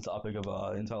mean, on the topic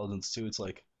of intelligence too, it's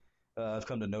like I've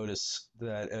come to notice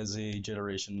that as a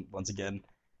generation, once again,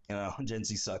 Gen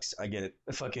Z sucks. I get it,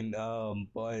 fucking.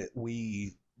 But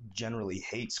we generally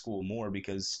hate school more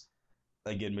because,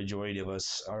 again, majority of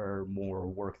us are more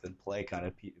work than play kind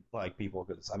of people.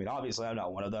 Because I mean, obviously, I'm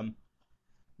not one of them,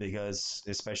 because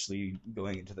especially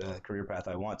going into the career path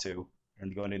I want to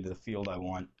and going into the field I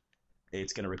want,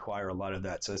 it's going to require a lot of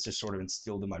that. So it's just sort of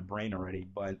instilled in my brain already.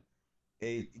 But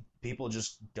people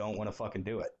just don't want to fucking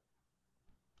do it.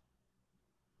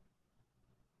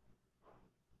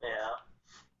 Yeah.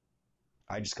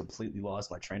 I just completely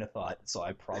lost my train of thought, so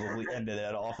I probably ended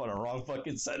that off on a wrong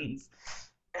fucking sentence.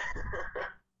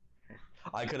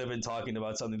 I could have been talking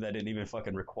about something that didn't even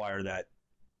fucking require that.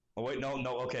 Oh wait, no,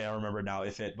 okay, I remember now.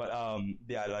 But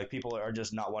yeah, like people are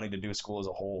just not wanting to do school as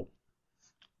a whole.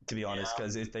 to be honest, Yeah.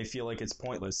 because they feel like it's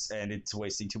pointless and it's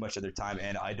wasting too much of their time.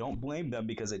 And I don't blame them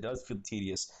because it does feel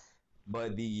tedious.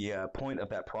 But the point of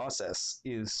that process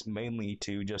is mainly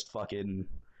to just fucking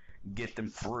get them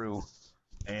through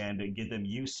and get them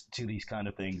used to these kind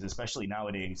of things, especially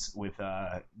nowadays with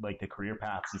like the career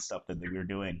paths and stuff that we're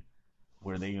doing,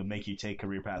 where they make you take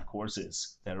career path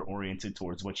courses that are oriented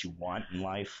towards what you want in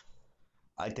life.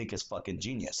 I think is fucking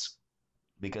genius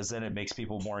because then it makes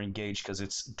people more engaged because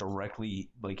it's directly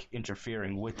like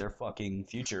interfering with their fucking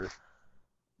future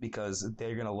because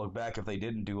they're gonna look back if they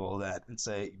didn't do all that and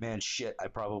say, man, shit, I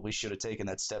probably should have taken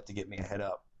that step to get me a head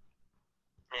up.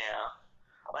 Yeah.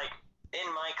 Like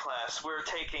in my class, we're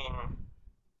taking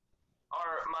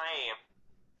my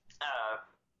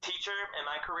teacher in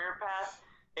my career path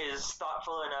is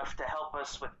thoughtful enough to help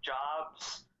us with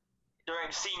jobs.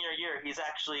 During senior year, he's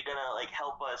actually gonna like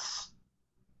help us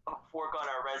work on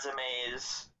our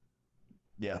resumes.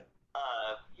 Yeah.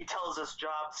 He tells us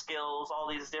job skills, all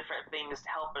these different things to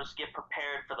help us get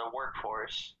prepared for the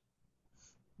workforce.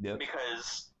 Yep.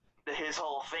 Because his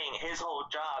whole thing, his whole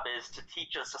job is to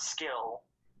teach us a skill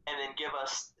and then give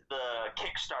us the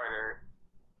Kickstarter,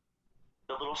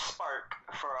 the little spark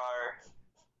for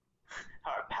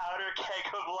our powder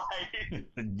keg of life.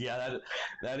 Yeah,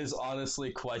 that is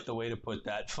honestly quite the way to put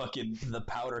that. Fucking the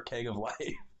powder keg of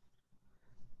life.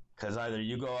 Because either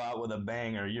you go out with a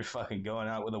bang or you're fucking going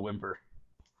out with a whimper.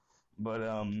 But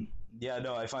yeah,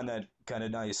 no, I find that kind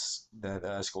of nice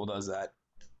that school does that.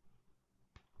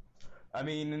 I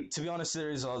mean, to be honest, there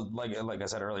is like I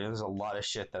said earlier, there's a lot of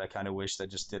shit that I kind of wish that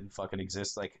just didn't fucking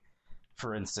exist. Like,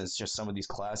 for instance, just some of these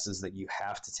classes that you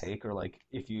have to take, or like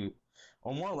if you,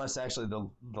 or more or less actually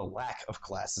the lack of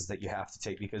classes that you have to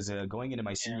take. Because going into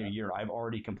my senior year, I've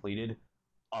already completed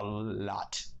a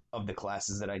lot of the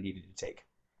classes that I needed to take.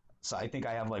 So I think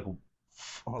I have like,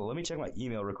 let me check my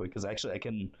email real quick because actually I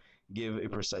can give a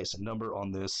precise number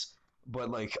on this. But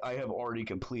like I have already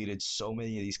completed so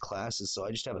many of these classes, so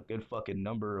I just have a good fucking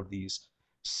number of these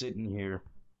sitting here.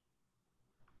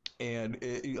 And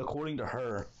according to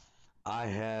her, I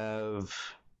have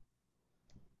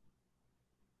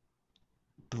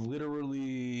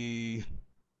literally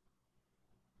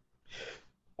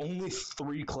only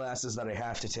 3 classes that I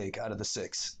have to take out of the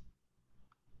 6.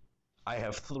 I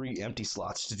have 3 empty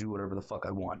slots to do whatever the fuck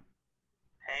I want.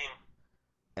 Hang.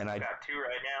 And I got 2 right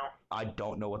now. I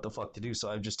don't know what the fuck to do, so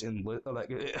I've just I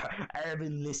have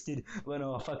enlisted. But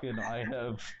no, fucking,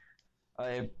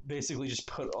 I basically just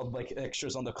put like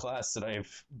extras on the class that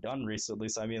I've done recently.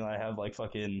 So I mean, I have like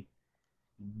fucking,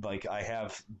 like I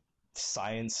have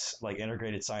science, like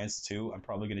integrated science too. I'm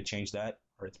probably gonna change that,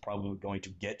 or it's probably going to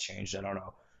get changed. I don't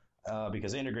know,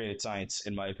 because integrated science,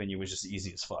 in my opinion, was just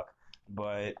easy as fuck.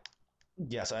 But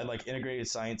yeah, so I had like integrated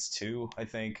science 2, I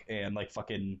think, and like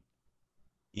fucking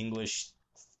English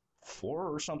 4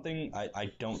 or something.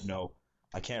 I don't know.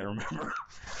 I can't remember.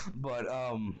 But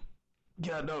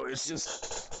yeah, no, it's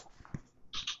just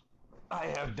I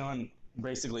have done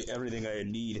basically everything I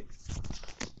need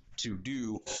to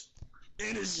do.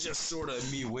 And it's just sort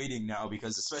of me waiting now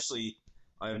because especially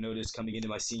I've noticed coming into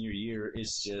my senior year,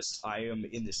 it's just I am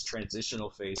in this transitional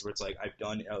phase where it's like I've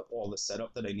done all the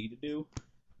setup that I need to do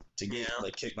to get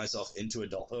like kick myself into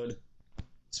adulthood,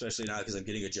 especially now because I'm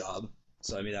getting a job.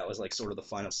 So I mean that was like sort of the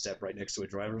final step right next to a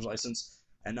driver's license,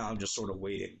 and now I'm just sort of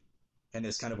waiting, and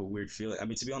it's kind of a weird feeling. I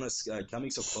mean, to be honest,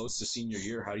 coming so close to senior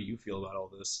year, how do you feel about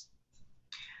all this?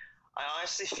 I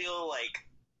honestly feel like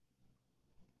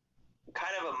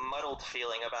kind of a muddled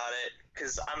feeling about it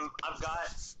because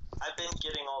I've been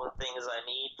getting all the things I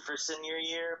need for senior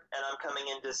year, and I'm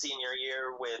coming into senior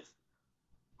year with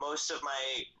most of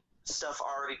my stuff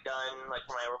already done, like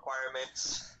my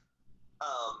requirements.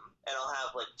 And I'll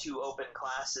have like 2 open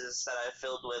classes that I've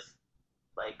filled with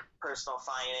like personal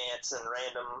finance and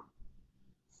random,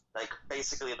 like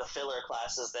basically the filler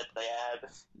classes that they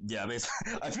add. Yeah,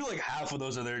 basically, I feel like half of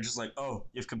those are there just like, oh,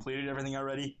 you've completed everything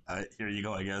already? Here you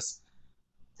go, I guess.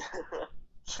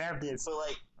 Have this. But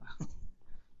like,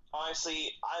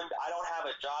 honestly, I don't have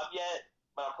a job yet,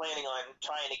 but I'm planning on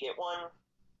trying to get one.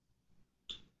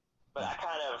 But I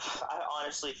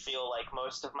honestly feel like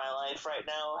most of my life right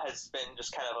now has been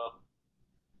just kind of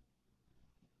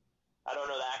I don't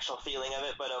know the actual feeling of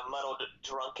it, but a muddled,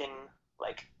 drunken,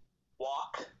 like,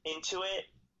 walk into it.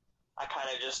 I kind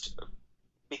of just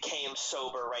became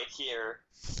sober right here,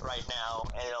 right now,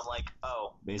 and I'm like,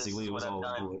 oh, basically it was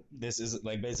all this is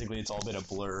like basically it's all been a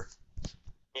blur.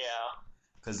 Yeah.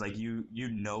 Because like you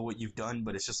know what you've done,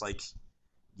 but it's just like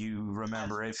you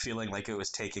remember it feeling like it was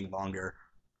taking longer.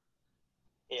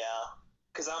 Yeah,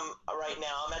 because I'm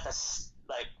at the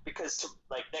like because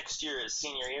next year is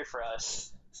senior year for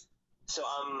us. So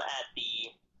I'm at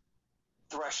the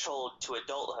threshold to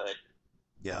adulthood.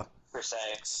 Yeah. Per se.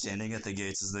 Standing at the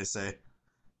gates, as they say.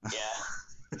 Yeah.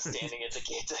 Standing at the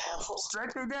gates of hell.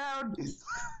 Strike her down!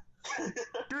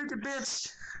 Drink it,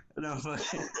 bitch! No,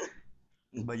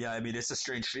 but yeah, I mean, it's a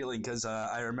strange feeling because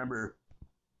I remember,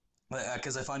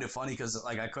 because I find it funny because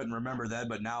like I couldn't remember that,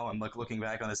 but now I'm like looking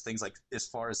back on this things like as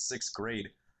far as sixth grade,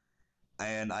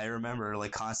 and I remember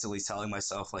like constantly telling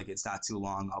myself like it's not too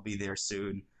long, I'll be there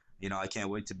soon. You know, I can't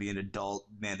wait to be an adult.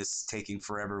 Man, this is taking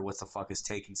forever. What the fuck is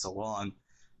taking so long?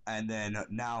 And then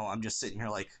now I'm just sitting here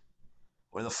like,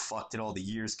 where the fuck did all the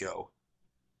years go?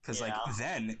 Because like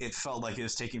then it felt like it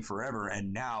was taking forever,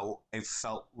 and now it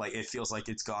feels like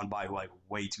it's gone by like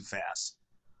way too fast.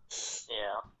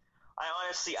 Yeah.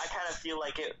 I kind of feel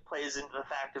like it plays into the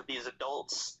fact of these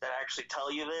adults that actually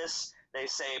tell you this. They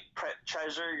say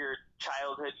treasure your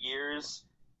childhood years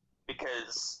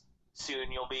because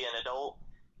soon you'll be an adult.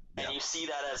 Yeah. And you see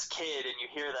that as a kid and you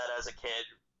hear that as a kid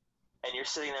and you're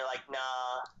sitting there like,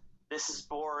 nah, this is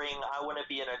boring. I want to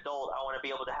be an adult. I want to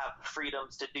be able to have the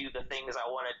freedoms to do the things I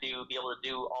want to do, be able to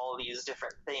do all these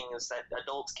different things that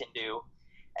adults can do.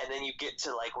 And then you get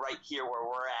to like right here where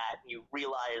we're at, and you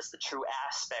realize the true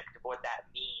aspect of what that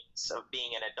means of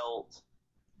being an adult.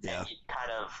 Yeah. And it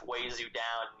kind of weighs you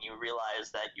down, and you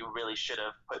realize that you really should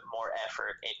have put more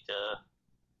effort into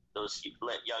those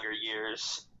younger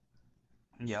years.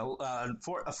 Yeah,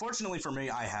 fortunately for me,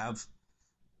 I have.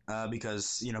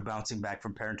 Because, you know, bouncing back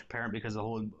from parent to parent because of the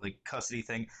whole, like, custody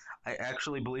thing, I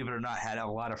actually, believe it or not, had a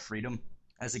lot of freedom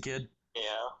as a kid. Yeah.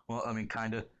 Well, I mean,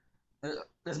 kind of.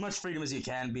 As much freedom as you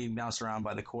can being bounced around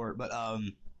by the court, but,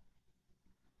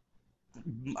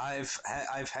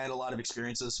 I've had a lot of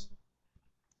experiences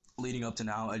leading up to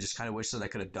now. I just kind of wish that I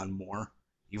could have done more,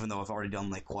 even though I've already done,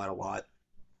 like, quite a lot.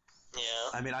 Yeah.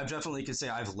 I mean, I definitely could say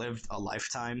I've lived a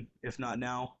lifetime, if not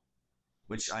now.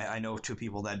 Which I know two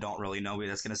people that don't really know me.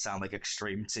 That's going to sound like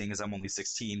extreme, seeing as I'm only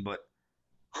 16, but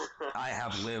I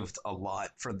have lived a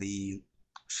lot for the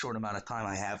short amount of time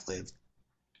I have lived.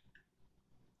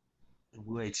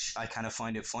 Which I kind of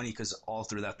find it funny because all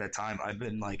through that time, I've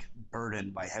been like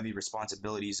burdened by heavy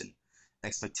responsibilities and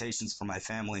expectations for my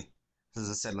family. As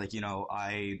I said, like, you know,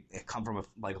 I come from a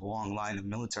like long line of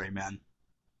military men,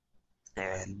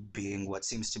 and being what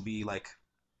seems to be like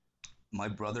my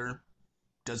brother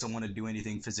doesn't want to do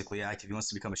anything physically active. He wants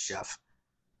to become a chef.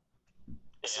 Yeah.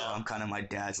 So I'm kind of my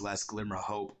dad's last glimmer of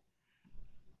hope.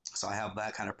 So I have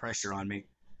that kind of pressure on me.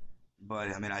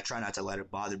 But I mean, I try not to let it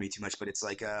bother me too much. But it's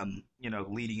like, you know,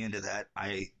 leading into that,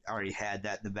 I already had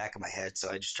that in the back of my head.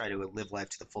 So I just try to live life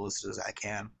to the fullest as I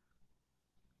can.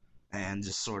 And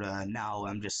just sort of now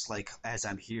I'm just like, as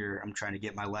I'm here, I'm trying to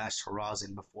get my last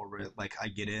horizon before like I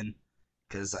get in.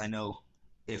 Because I know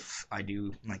if I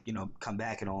do, like, you know, come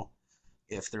back and all,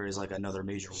 if there is like another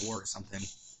major war or something,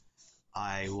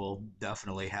 I will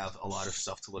definitely have a lot of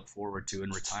stuff to look forward to in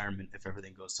retirement if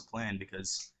everything goes to plan,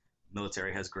 because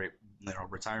military has great, you know,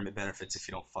 retirement benefits if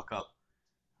you don't fuck up.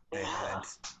 And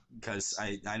because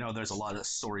I know there's a lot of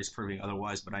stories proving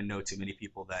otherwise, but I know too many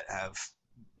people that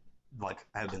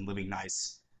have been living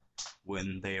nice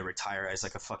when they retire as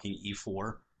like a fucking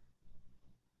E4.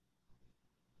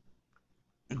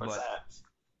 What's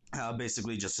that?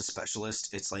 Basically just a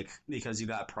specialist. It's like, because you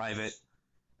got private,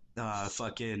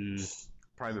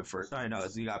 private first. I know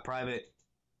you got private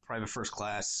first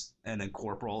class, and then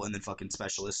corporal, and then fucking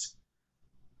specialist.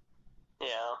 Yeah.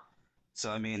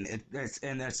 So I mean,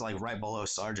 that's like right below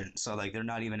sergeant. So like they're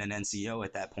not even an NCO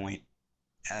at that point,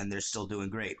 and they're still doing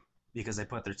great because they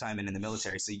put their time in the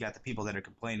military. So you got the people that are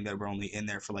complaining that were only in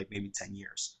there for like maybe 10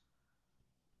 years.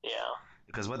 Yeah.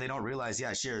 Because what they don't realize,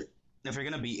 yeah, sure, if you're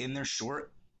gonna be in there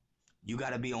short, you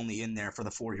got to be only in there for the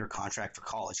 4-year contract for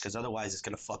college, because otherwise it's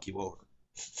going to fuck you over.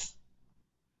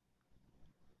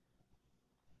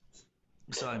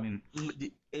 So, I mean,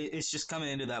 it's just coming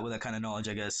into that with that kind of knowledge,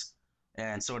 I guess,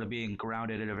 and sort of being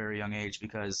grounded at a very young age,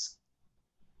 because,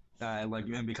 like,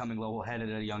 becoming level-headed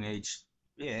at a young age,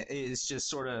 yeah, it's just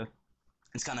sort of,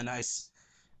 it's kind of nice,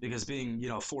 because being, you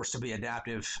know, forced to be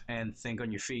adaptive and think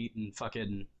on your feet and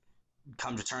fucking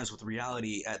come to terms with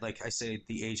reality at, like I say,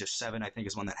 the age of 7, I think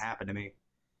is when that happened to me.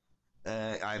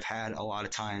 I've had a lot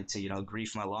of time to, you know,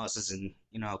 grieve my losses and,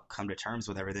 you know, come to terms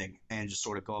with everything and just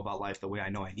sort of go about life the way I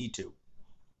know I need to.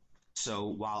 So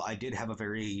while I did have a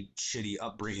very shitty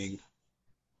upbringing,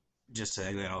 just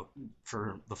to, you know,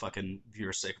 for the fucking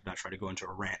viewer's sake, I'm not trying to go into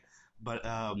a rant, but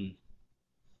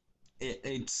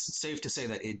it's safe to say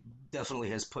that it definitely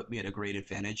has put me at a great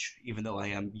advantage. Even though I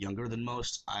am younger than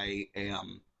most, I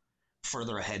am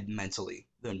further ahead mentally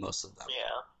than most of them.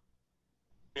 Yeah.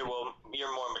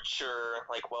 You're more mature,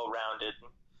 like well-rounded.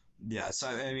 Yeah, so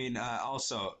I mean,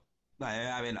 also,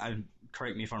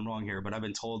 correct me if I'm wrong here, but I've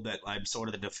been told that I'm sort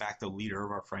of the de facto leader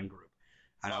of our friend group.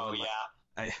 And I Oh would like,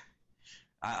 yeah,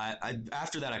 I,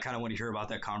 after that, I kind of want to hear about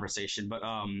that conversation, but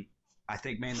I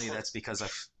think mainly that's because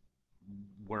of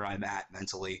where I'm at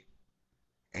mentally,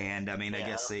 and I mean, I yeah.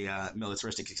 guess the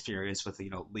militaristic experience with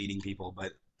leading people,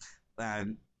 but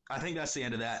I think that's the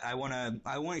end of that. I want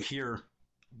to hear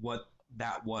what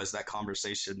that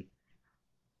conversation.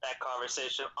 That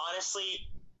conversation. Honestly,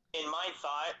 in my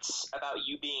thoughts about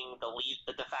you being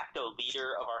the de facto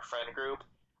leader of our friend group,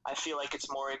 I feel like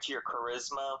it's more into your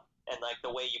charisma and like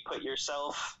the way you put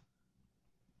yourself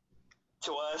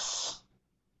to us.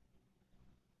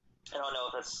 I don't know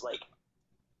if that's like,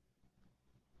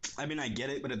 I mean, I get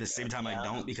it, but at the same time, I yeah,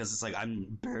 don't because it's like I'm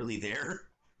barely there.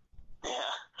 yeah.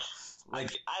 I,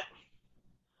 Like, I,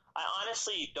 I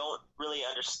honestly don't really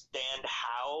understand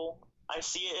how I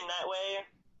see it in that way.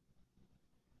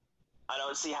 I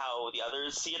don't see how the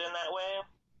others see it in that way,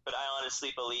 but I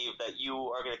honestly believe that you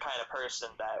are the kind of person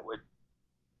that would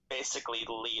basically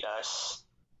lead us.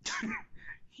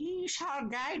 he shall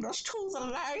guide us to the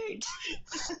light.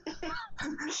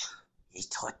 He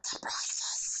taught the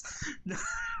process.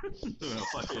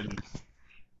 Fucking.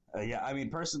 Yeah, I mean,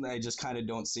 personally, I just kind of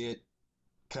don't see it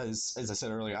because, as I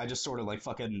said earlier, I just sort of like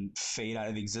fucking fade out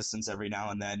of existence every now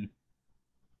and then.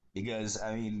 Because,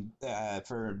 I mean,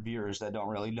 for viewers that don't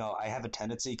really know, I have a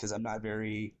tendency because I'm not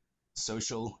very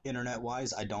social internet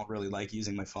wise. I don't really like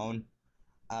using my phone.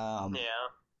 Um, Yeah.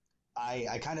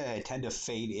 I kind of tend to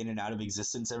fade in and out of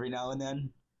existence every now and then,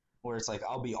 where it's like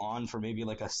I'll be on for maybe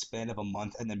like a span of a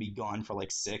month and then be gone for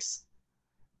like six.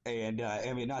 And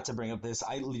I mean, not to bring up this,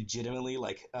 I legitimately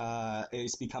like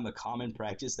it's become a common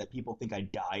practice that people think I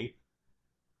die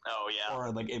Oh yeah.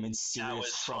 or like am in That serious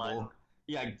was trouble. fun.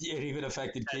 Yeah, it even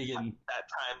affected Keegan. That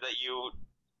time that you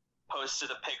posted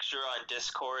a picture on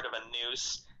Discord of a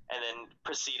noose and then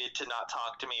proceeded to not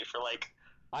talk to me for like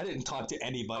I didn't talk to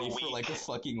anybody a for like a week.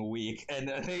 fucking week, and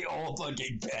they all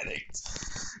fucking panicked.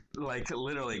 Like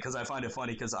literally, because I find it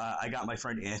funny because I got my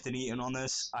friend Anthony in on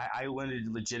this. I wanted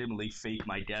to legitimately fake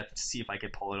my death to see if I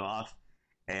could pull it off,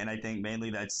 and I think mainly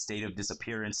that state of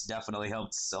disappearance definitely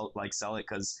helped sell it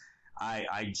because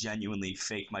I genuinely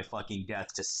faked my fucking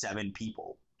death to 7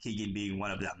 people, Keegan being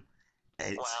one of them.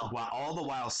 It's Wow. while all the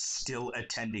while still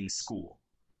attending school,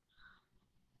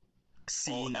 Well,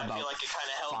 seeing I feel about like it kind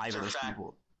of helped five of your those fact.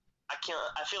 people.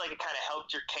 I feel like it kind of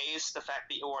helped your case, the fact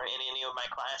that you weren't in any of my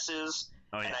classes,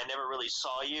 Oh and yeah, I never really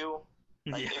saw you.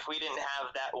 Like, yeah. if we didn't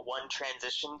have that one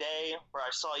transition day where I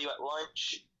saw you at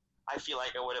lunch, I feel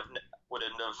like I wouldn't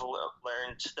have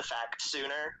learned the fact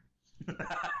sooner.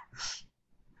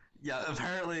 Yeah,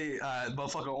 apparently,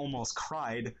 motherfucker almost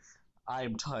cried. I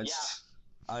am touched.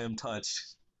 Yeah. I am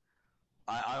touched.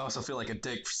 I also feel like a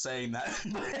dick for saying that.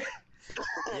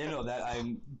 That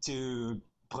I'm to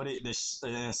put it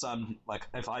in some, like,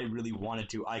 if I really wanted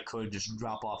to, I could just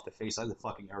drop off the face of the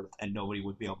fucking earth and nobody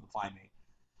would be able to find me.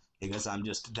 Because I'm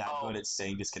just that good at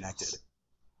staying disconnected.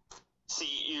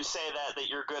 See, you say that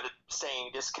you're good at staying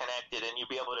disconnected and you'd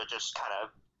be able to just kind of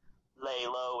lay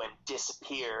low and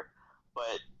disappear.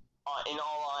 But in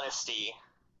all honesty,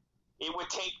 it would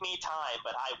take me time,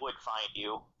 but I would find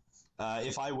you.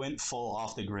 If I went full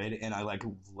off the grid and I, like,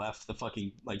 left the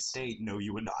fucking, like, state, no,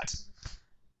 you would not.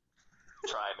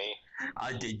 Try me.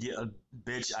 I did, yeah,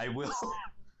 bitch, I will.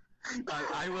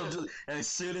 I will just, as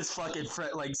soon as fucking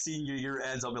like senior year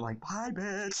ends, I'll be like, bye,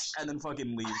 bitch, and then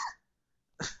fucking leave.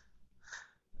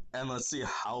 And let's see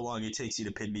how long it takes you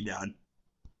to pin me down.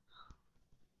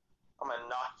 I'm gonna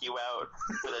knock you out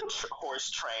with a horse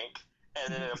trank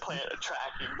and then plant a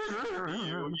tracker.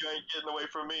 You ain't getting away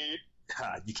from me.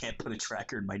 You can't put a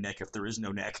tracker in my neck if there is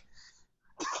no neck.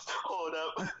 Hold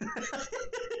up.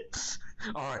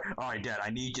 All right, Dad. I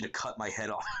need you to cut my head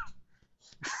off.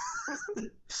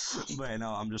 But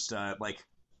no, I'm just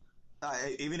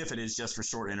even if it is just for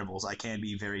short intervals, I can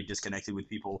be very disconnected with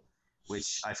people,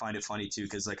 which I find it funny too,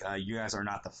 because like you guys are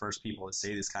not the first people to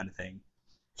say this kind of thing.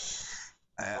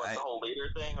 What, the whole leader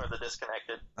thing or the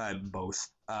disconnected? Both.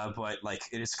 But like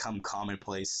it has come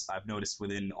commonplace. I've noticed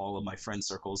within all of my friend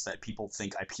circles that people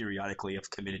think I periodically have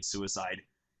committed suicide,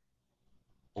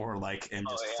 or like am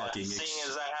just fucking. Seeing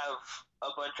as I have a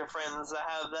bunch of friends that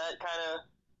have that kind of,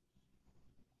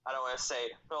 I don't want to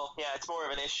say. Well, yeah, it's more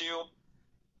of an issue,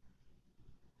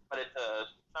 but it's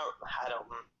I don't.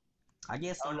 I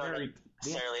guess I I'm don't know very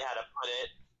necessarily how to put it.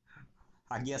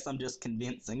 I guess I'm just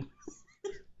convincing.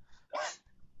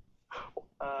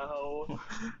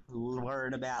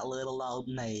 Learn about little old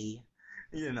me.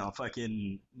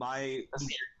 Fucking my. That's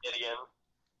your Gideon.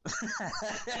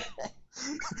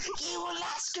 You will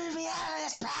not screw me out of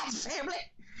this bad family.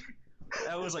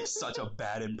 That was like such a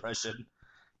bad impression.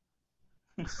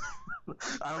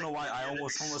 I don't know why I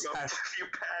almost had a few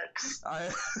packs.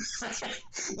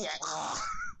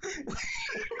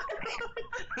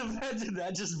 Imagine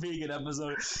that just being an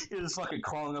episode. You're just fucking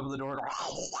crawling up the door.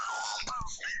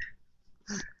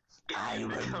 I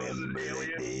remember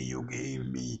the day you gave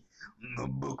me the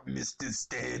book, Mr.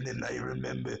 Stan, and I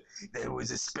remember there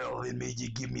was a spell that made you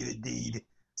give me the deed.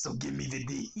 So give me the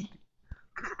deed.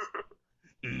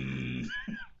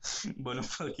 But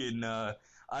fucking,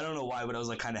 I don't know why, but I was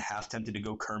like kind of half tempted to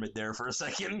go Kermit there for a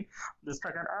second. Just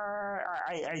fucking,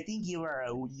 I think you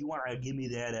want to give me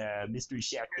that mystery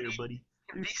shack there, buddy.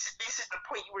 This is the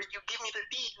point where you give me the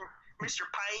deed, Mr.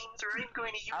 Pines, or I'm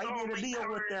going to use I all did a my deal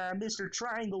powers. with Mr.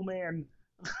 Triangle Man.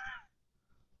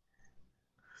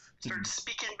 Start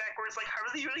speaking backwards like, how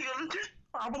are they really going to do?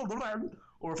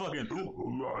 Or fucking.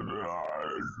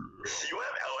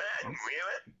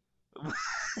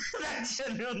 That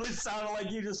genuinely sounded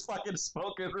like you just fucking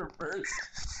spoke in reverse.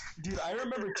 Dude, I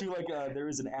remember too, like, there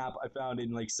was an app I found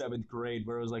in, like, 7th grade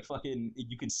where it was, like, fucking,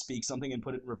 you could speak something and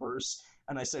put it in reverse,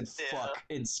 and I said fuck,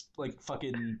 and, like,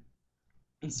 fucking,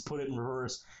 and put it in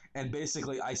reverse, and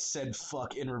basically I said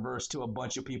fuck in reverse to a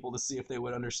bunch of people to see if they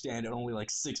would understand, and only,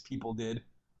 like, 6 people did.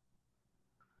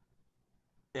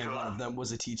 And one of them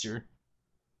was a teacher.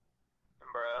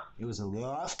 Bruh. It was a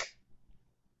loft.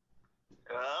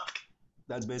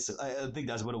 That's basically, I think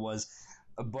that's what it was.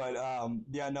 But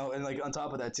yeah, no, and like on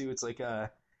top of that too, it's like I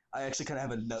actually kind of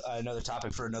have another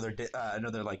topic for another day,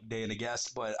 another like day and a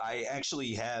guest. But I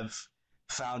actually have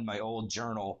found my old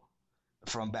journal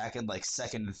from back in like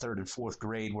 2nd and 3rd and 4th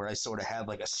grade, where I sort of had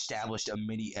like established a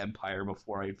mini empire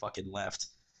before I fucking left.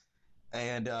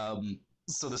 And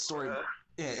so the story,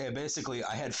 basically,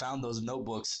 I had found those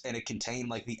notebooks, and it contained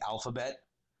like the alphabet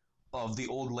of the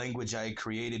old language I had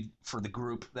created for the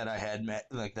group that I had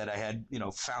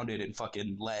founded and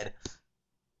fucking led.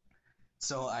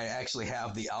 So I actually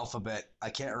have the alphabet. I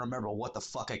can't remember what the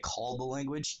fuck I called the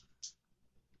language,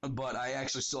 but I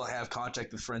actually still have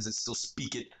contact with friends that still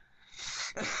speak it.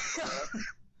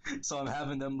 So I'm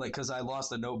having them, like, because I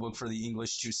lost a notebook for the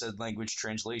English to said language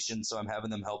translation, so I'm having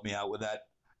them help me out with that.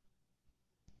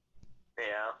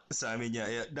 Yeah. So, I mean,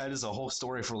 yeah, that is a whole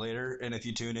story for later, and if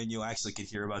you tune in, you actually could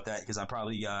hear about that, because I'm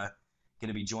probably going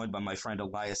to be joined by my friend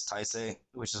Elias Taisei,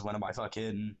 which is one of my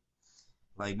fucking,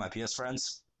 like, my PS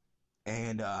friends,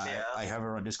 and I have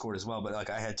her on Discord as well, but, like,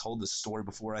 I had told this story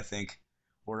before, I think,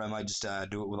 or I might just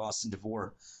do it with Austin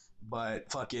DeVore,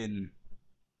 but fucking,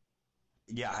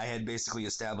 yeah, I had basically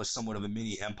established somewhat of a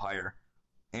mini empire,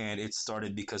 and it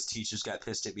started because teachers got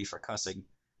pissed at me for cussing.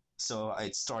 So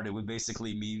it started with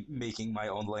basically me making my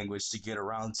own language to get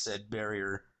around said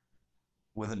barrier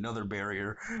with another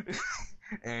barrier.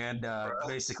 And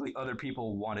basically other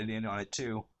people wanted in on it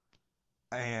too.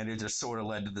 And it just sort of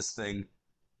led to this thing.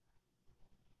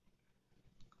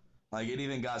 Like, it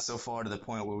even got so far to the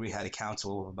point where we had a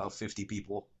council of about 50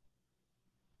 people.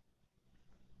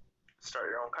 Start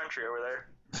your own country over there.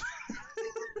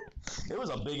 It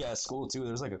was a big-ass school too.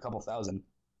 There was like a couple thousand.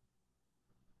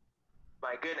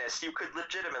 My goodness, you could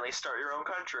legitimately start your own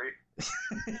country.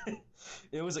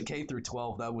 It was a K through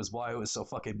 12. That was why it was so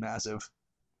fucking massive.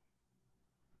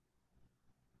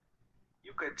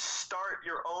 You could start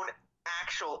your own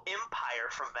actual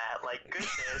empire from that. Like,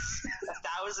 goodness.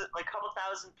 a couple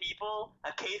thousand people,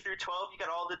 a K through 12, you got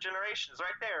all the generations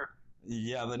right there.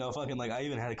 Yeah, but no, fucking, like, I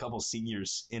even had a couple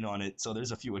seniors in on it, so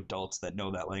there's a few adults that know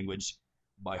that language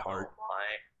by heart. Oh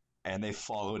my. And they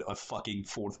followed a fucking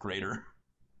 4th grader.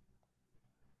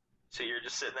 So you're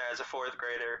just sitting there as a 4th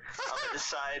grader. I'm gonna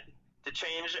decide to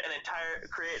create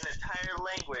an entire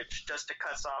language just to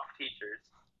cuss off teachers.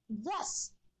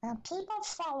 Yes, and people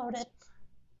followed it.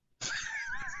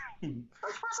 It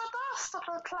was a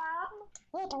masterful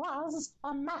plan. It was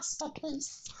a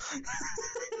masterpiece.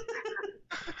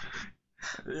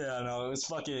 Yeah, no,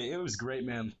 it was great,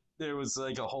 man. There was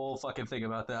like a whole fucking thing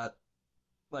about that.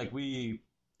 Like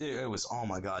it was, oh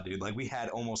my god, dude. Like we had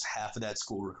almost half of that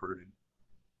school recruited.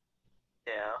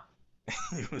 Yeah.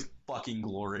 It was fucking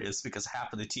glorious because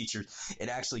half of the teachers, it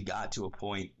actually got to a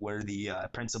point where the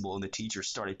principal and the teachers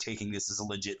started taking this as a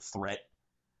legit threat,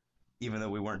 even though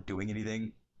we weren't doing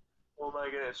anything. Oh my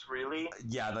goodness, really?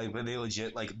 Yeah, like they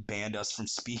legit like banned us from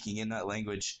speaking in that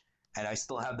language, and I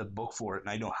still have the book for it, and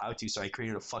I know how to, so I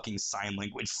created a fucking sign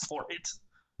language for it.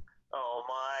 Oh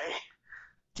my.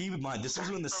 Keep in mind, this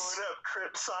was when the throwing up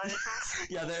crip signs.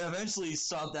 Yeah, they eventually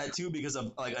stopped that too because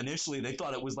of like initially they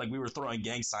thought it was like we were throwing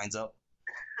gang signs up.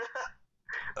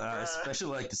 Especially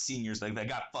like the seniors, like they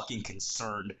got fucking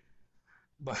concerned.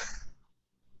 But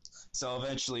So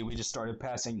eventually we just started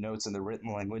passing notes in the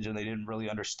written language, and they didn't really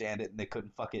understand it, and they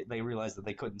couldn't fuck it. They realized that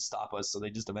they couldn't stop us, so they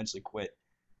just eventually quit.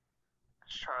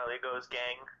 Charlie goes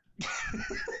gang.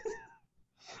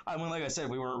 I mean, like I said,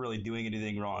 we weren't really doing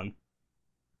anything wrong.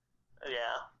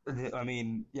 Yeah. I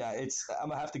mean, yeah, I'm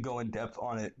gonna have to go in depth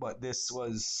on it, but this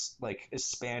was like a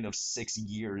span of 6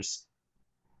 years.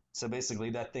 So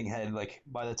basically, that thing had, like,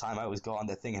 by the time I was gone,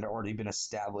 that thing had already been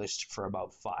established for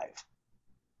about 5.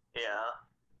 Yeah.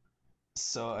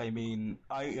 So I mean,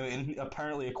 and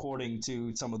apparently, according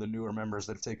to some of the newer members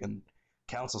that have taken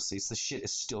council seats, the shit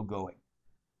is still going.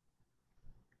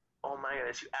 Oh my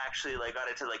goodness, you actually like got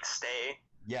it to like stay.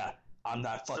 Yeah, I'm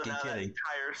not fucking so now kidding. The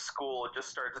entire school just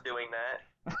starts doing that.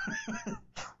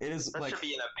 It is that like, should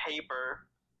be in a paper.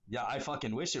 Yeah, I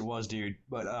fucking wish it was, dude.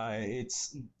 But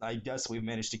it's, I guess we've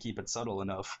managed to keep it subtle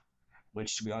enough.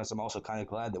 Which, to be honest, I'm also kind of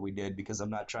glad that we did, because I'm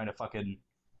not trying to fucking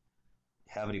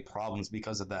have any problems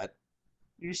because of that.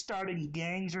 You're starting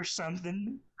gangs or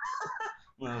something?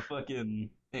 Well, fucking,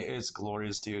 it's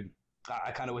glorious, dude.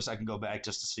 I kind of wish I could go back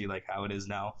just to see like how it is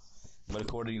now. But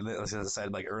according to, as I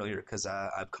said like earlier, because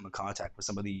I've come in contact with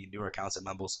some of the newer accounts at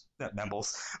newer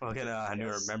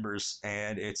members,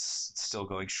 and it's still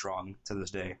going strong to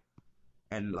this day.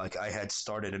 And like I had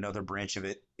started another branch of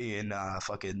it in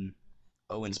fucking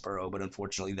Owensboro, but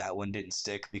unfortunately that one didn't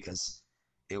stick because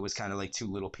it was kind of like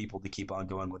too little people to keep on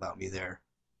going without me there.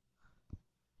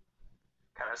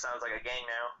 Kind of sounds like a gang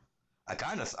now. I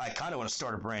kind of want to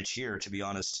start a branch here, to be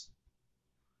honest.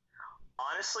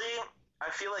 Honestly,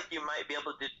 I feel like you might be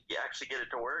able to actually get it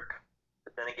to work,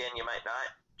 but then again, you might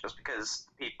not, just because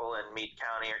people in Meade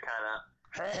County are kind of.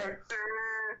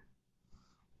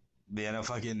 Yeah, no,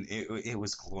 fucking, it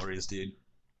was glorious, dude.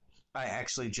 I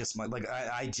actually just might, like,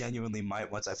 I genuinely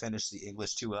might, once I finish the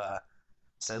English to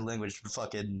said language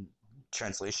fucking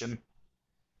translation,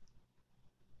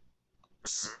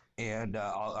 and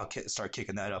I'll start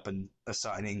kicking that up and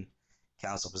assigning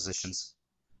council positions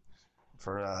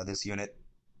for this unit.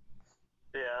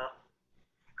 Yeah.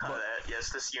 That.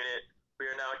 Yes, this unit. We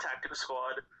are now a tactical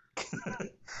squad.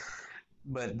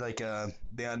 But like, yeah,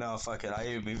 no, fuck it. I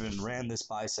even ran this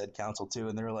by said council too,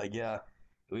 and they were like, yeah,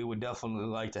 we would definitely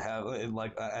like to have,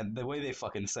 like, and the way they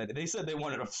fucking said it, they said they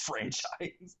wanted a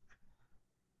franchise.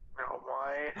 Oh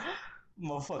my.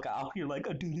 Motherfucker out here like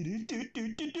a do.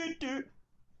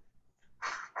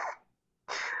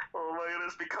 Oh my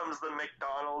goodness, becomes the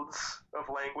McDonald's of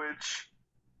language.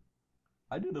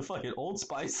 I do the fucking Old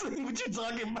Spice thing. What you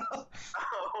talking about?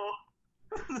 Oh.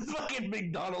 The fucking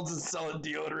McDonald's is selling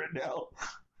deodorant now.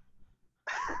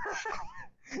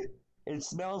 It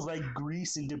smells like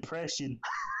grease and depression.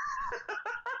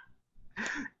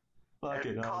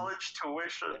 Fucking college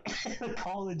tuition.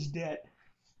 College debt.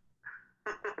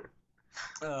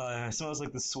 It smells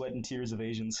like the sweat and tears of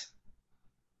Asians.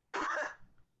 No,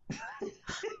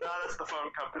 that's the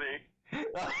phone company.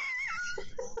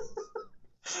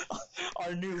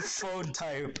 Our new phone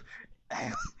type,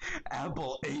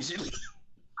 Apple Asian.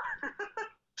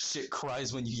 Shit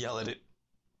cries when you yell at it.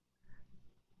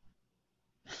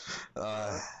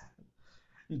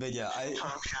 But yeah,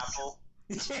 Apple.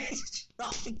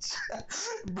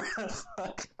 Bruh,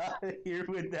 fuck out of here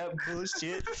with that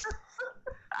bullshit.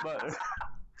 But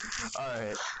all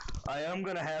right, I'm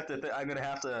gonna have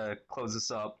to close this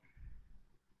up.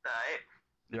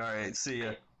 All right, see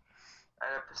ya. I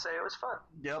have to say it was fun.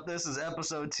 Yep, this is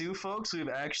episode 2, folks. We've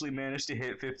actually managed to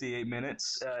hit 58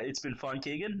 minutes. It's been fun,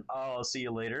 Keegan. I'll see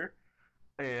you later.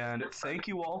 And thank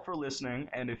you all for listening.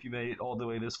 And if you made it all the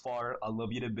way this far, I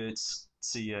love you to bits.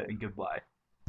 See ya and goodbye.